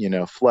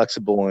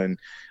 Flexible in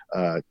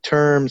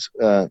terms,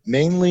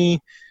 mainly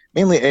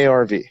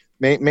ARV,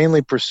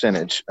 mainly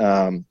percentage.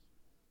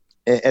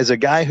 As a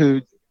guy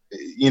who,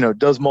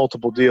 does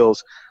multiple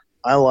deals,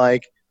 I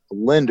like a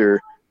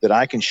lender that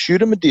I can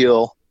shoot him a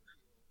deal.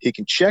 He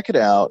can check it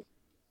out,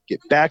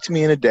 get back to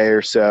me in a day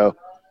or so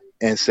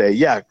and say,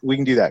 yeah, we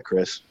can do that,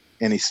 Chris.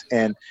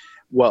 And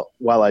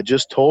while I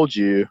just told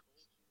you,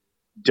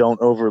 don't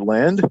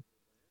overlend.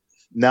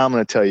 Now I'm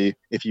going to tell you,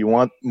 if you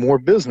want more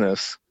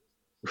business,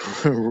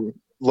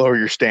 lower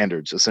your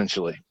standards,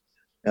 essentially.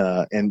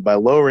 And by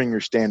lowering your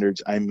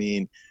standards, I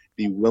mean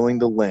be willing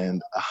to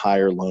lend a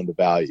higher loan to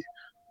value.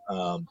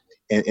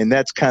 And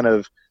that's kind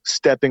of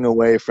stepping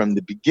away from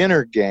the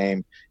beginner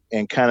game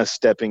and kind of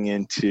stepping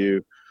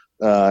into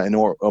a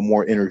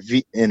more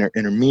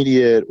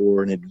intermediate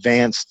or an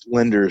advanced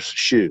lender's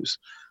shoes.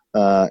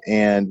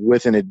 And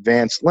with an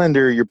advanced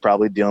lender, you're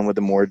probably dealing with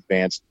a more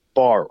advanced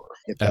borrower,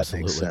 if that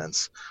Absolutely. makes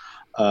sense.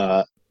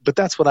 But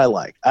that's what I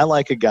like. I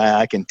like a guy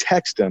I can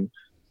text him,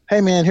 hey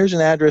man, here's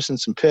an address and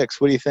some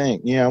pics. What do you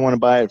think? Yeah, I want to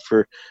buy it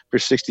for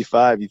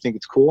 65. You think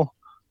it's cool?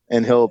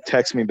 And he'll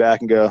text me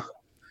back and go,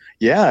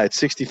 yeah, it's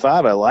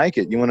 65. I like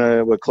it. You want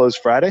to close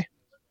Friday?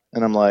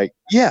 And I'm like,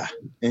 yeah.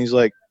 And he's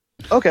like,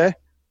 okay.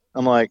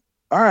 I'm like,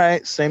 all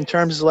right, same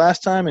terms as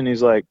last time. And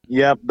he's like,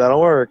 yep,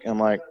 that'll work. I'm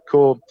like,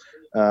 cool.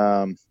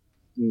 I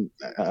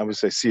would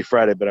say see you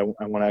Friday, but I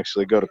want to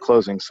actually go to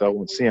closing, so I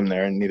won't see him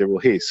there, and neither will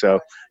he. So,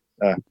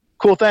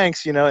 cool,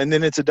 thanks, and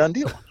then it's a done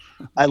deal.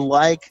 I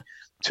like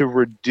to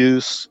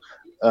reduce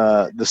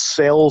the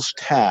sales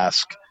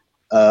task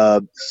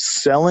of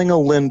selling a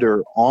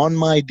lender on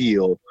my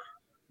deal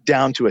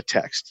down to a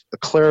text, a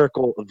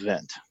clerical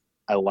event.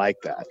 I like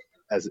that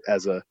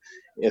as a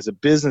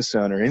business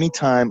owner.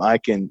 Anytime I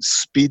can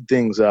speed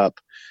things up,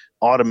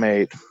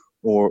 automate,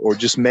 or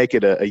just make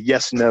it a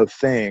yes/no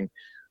thing,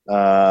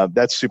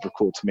 that's super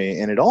cool to me.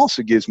 And it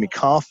also gives me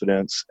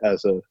confidence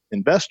as an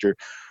investor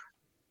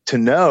to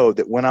know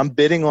that when I'm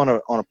bidding on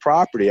a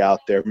property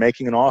out there,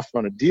 making an offer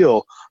on a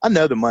deal, I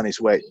know the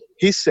money's waiting.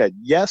 He said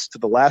yes to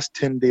the last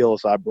 10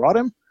 deals I brought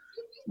him,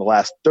 the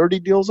last 30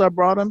 deals I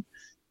brought him.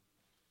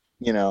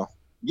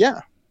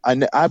 Yeah,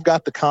 I've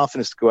got the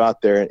confidence to go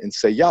out there and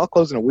say, yeah, I'll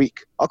close in a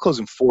week. I'll close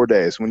in 4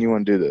 days when you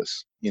want to do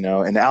this,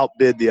 and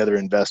outbid the other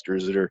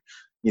investors that are,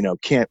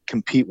 can't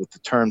compete with the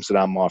terms that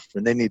I'm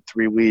offering. They need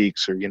 3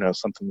 weeks or,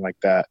 something like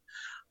that.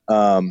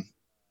 So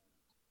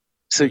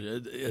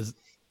it's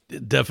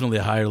definitely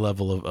a higher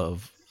level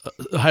of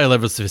a higher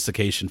level of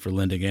sophistication for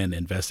lending and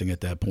investing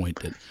at that point.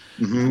 That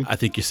I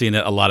think you're seeing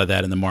a lot of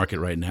that in the market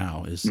right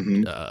now is,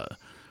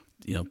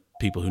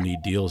 people who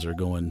need deals are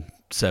going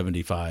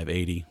 75,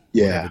 80,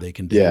 whatever they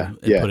can do, and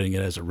putting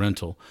it as a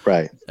rental.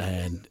 Right.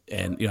 And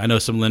I know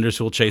some lenders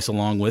who will chase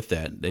along with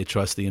that. They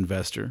trust the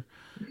investor,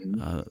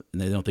 and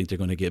they don't think they're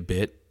going to get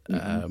bit.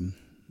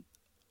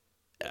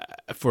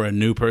 For a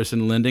new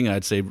person lending,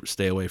 I'd say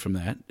stay away from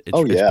that.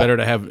 It's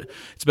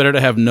better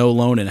to have no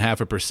loan and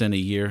 0.5% a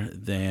year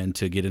than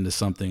to get into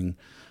something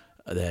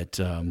that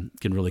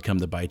can really come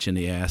to bite you in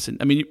the ass. And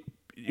I mean,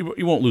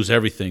 you won't lose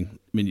everything. I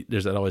mean,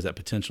 there's always that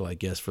potential, I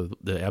guess, for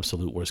the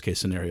absolute worst case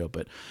scenario.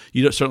 But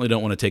you certainly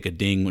don't want to take a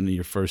ding when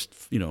your first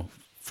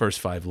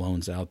 5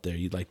 loans out there.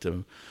 You'd like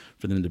for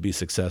them to be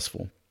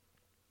successful.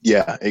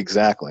 Yeah,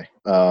 exactly.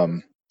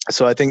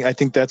 So I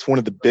think that's one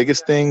of the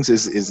biggest things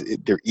is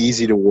they're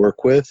easy to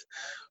work with,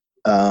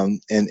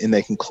 and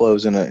they can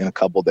close in a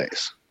couple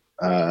days.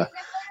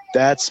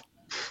 That's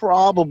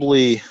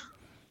probably,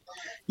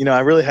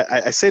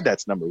 I say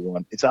that's number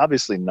one. It's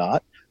obviously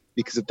not,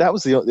 because if that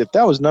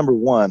was number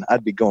one,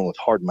 I'd be going with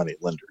hard money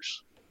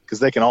lenders, because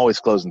they can always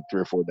close in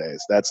 3 or 4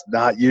 days. That's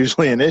not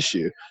usually an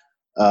issue.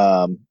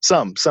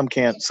 Some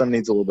can't. Some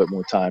needs a little bit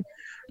more time.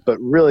 But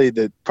really,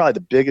 probably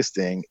the biggest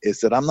thing is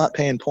that I'm not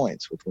paying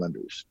points with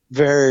lenders.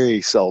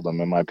 Very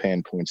seldom am I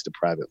paying points to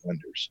private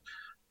lenders.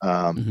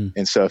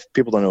 And so if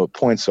people don't know what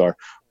points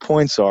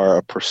are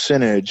a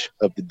percentage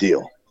of the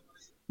deal.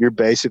 You're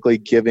basically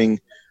giving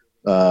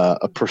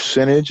a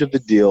percentage of the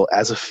deal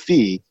as a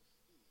fee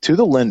to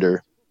the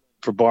lender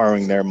for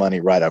borrowing their money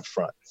right up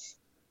front.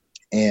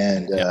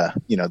 And,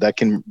 that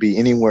can be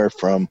anywhere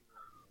from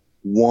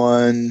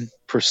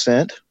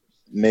 1%,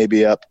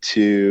 maybe up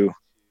to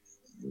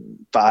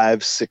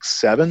 5, 6,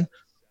 7,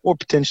 or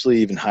potentially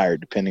even higher,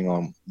 depending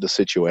on the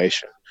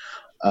situation.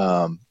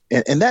 And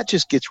that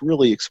just gets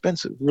really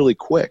expensive really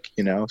quick,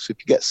 So if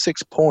you get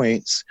 6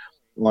 points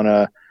on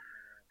a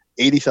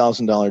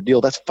 $80,000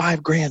 deal, that's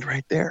 $5,000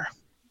 right there.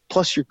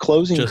 Plus your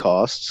closing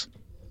costs,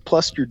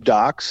 plus your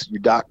doc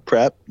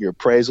prep, your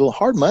appraisal.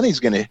 Hard money's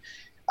going to,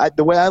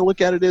 the way I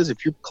look at it is,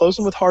 if you're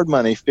closing with hard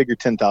money, figure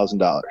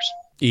 $10,000.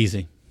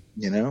 Easy.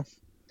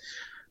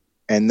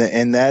 And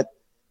that,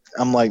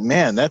 I'm like,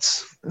 man,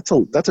 that's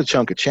a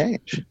chunk of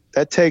change.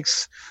 That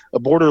takes a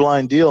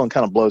borderline deal and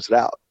kind of blows it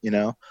out,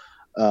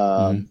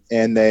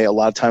 and they a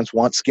lot of times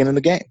want skin in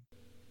the game.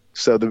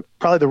 So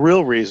probably the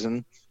real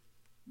reason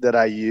that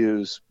I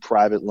use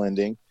private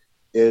lending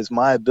is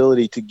my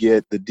ability to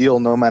get the deal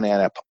no money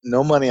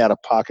out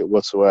of pocket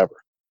whatsoever.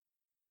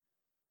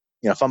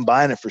 If I'm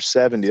buying it for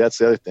 70, that's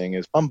the other thing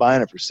is, if I'm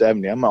buying it for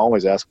 70, I'm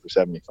always asking for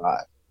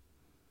 75.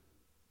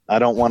 I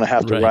don't want to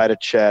have to write a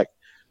check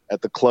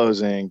at the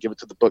closing, give it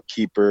to the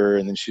bookkeeper,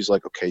 and then she's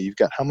like, okay, you've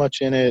got how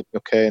much in it?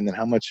 Okay, and then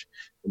how much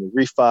in the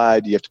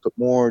refi? Do you have to put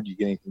more? Do you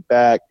get anything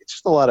back? It's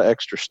just a lot of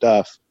extra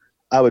stuff.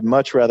 I would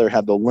much rather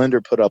have the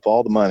lender put up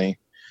all the money,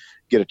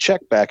 get a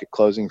check back at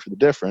closing for the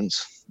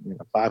difference,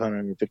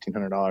 $500 or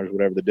 $1,500,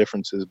 whatever the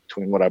difference is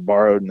between what I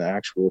borrowed and the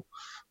actual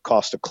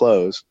cost to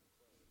close.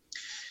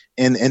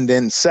 And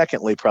then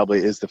secondly, probably,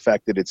 is the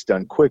fact that it's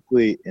done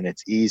quickly and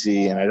it's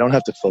easy, and I don't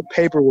have to fill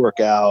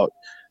paperwork out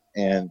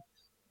and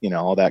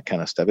all that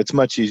kind of stuff. It's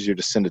much easier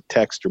to send a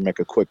text or make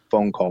a quick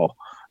phone call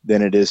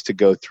than it is to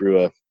go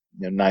through a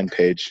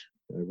 9-page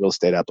real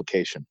estate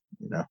application.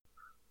 All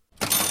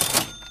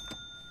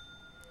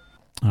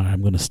right,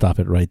 I'm going to stop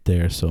it right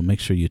there. So make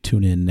sure you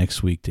tune in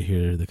next week to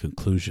hear the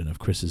conclusion of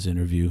Chris's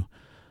interview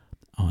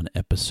on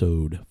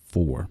episode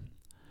 4.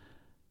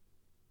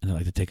 And I'd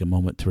like to take a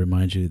moment to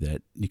remind you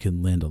that you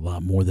can lend a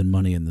lot more than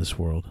money in this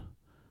world.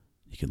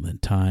 You can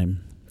lend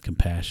time,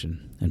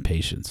 compassion, and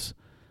patience.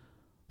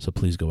 So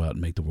please go out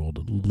and make the world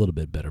a little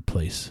bit better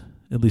place,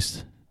 at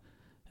least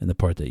in the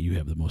part that you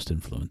have the most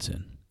influence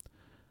in.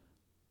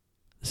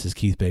 This is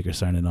Keith Baker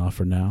signing off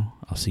for now.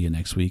 I'll see you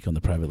next week on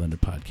the Private Lender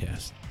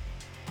Podcast.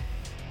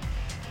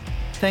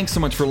 Thanks so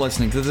much for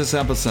listening to this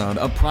episode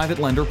of Private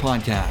Lender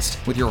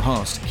Podcast with your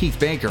host, Keith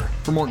Baker.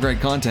 For more great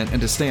content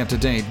and to stay up to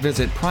date,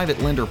 visit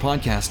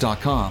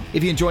privatelenderpodcast.com.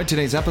 If you enjoyed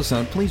today's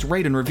episode, please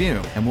rate and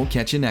review, and we'll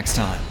catch you next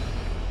time.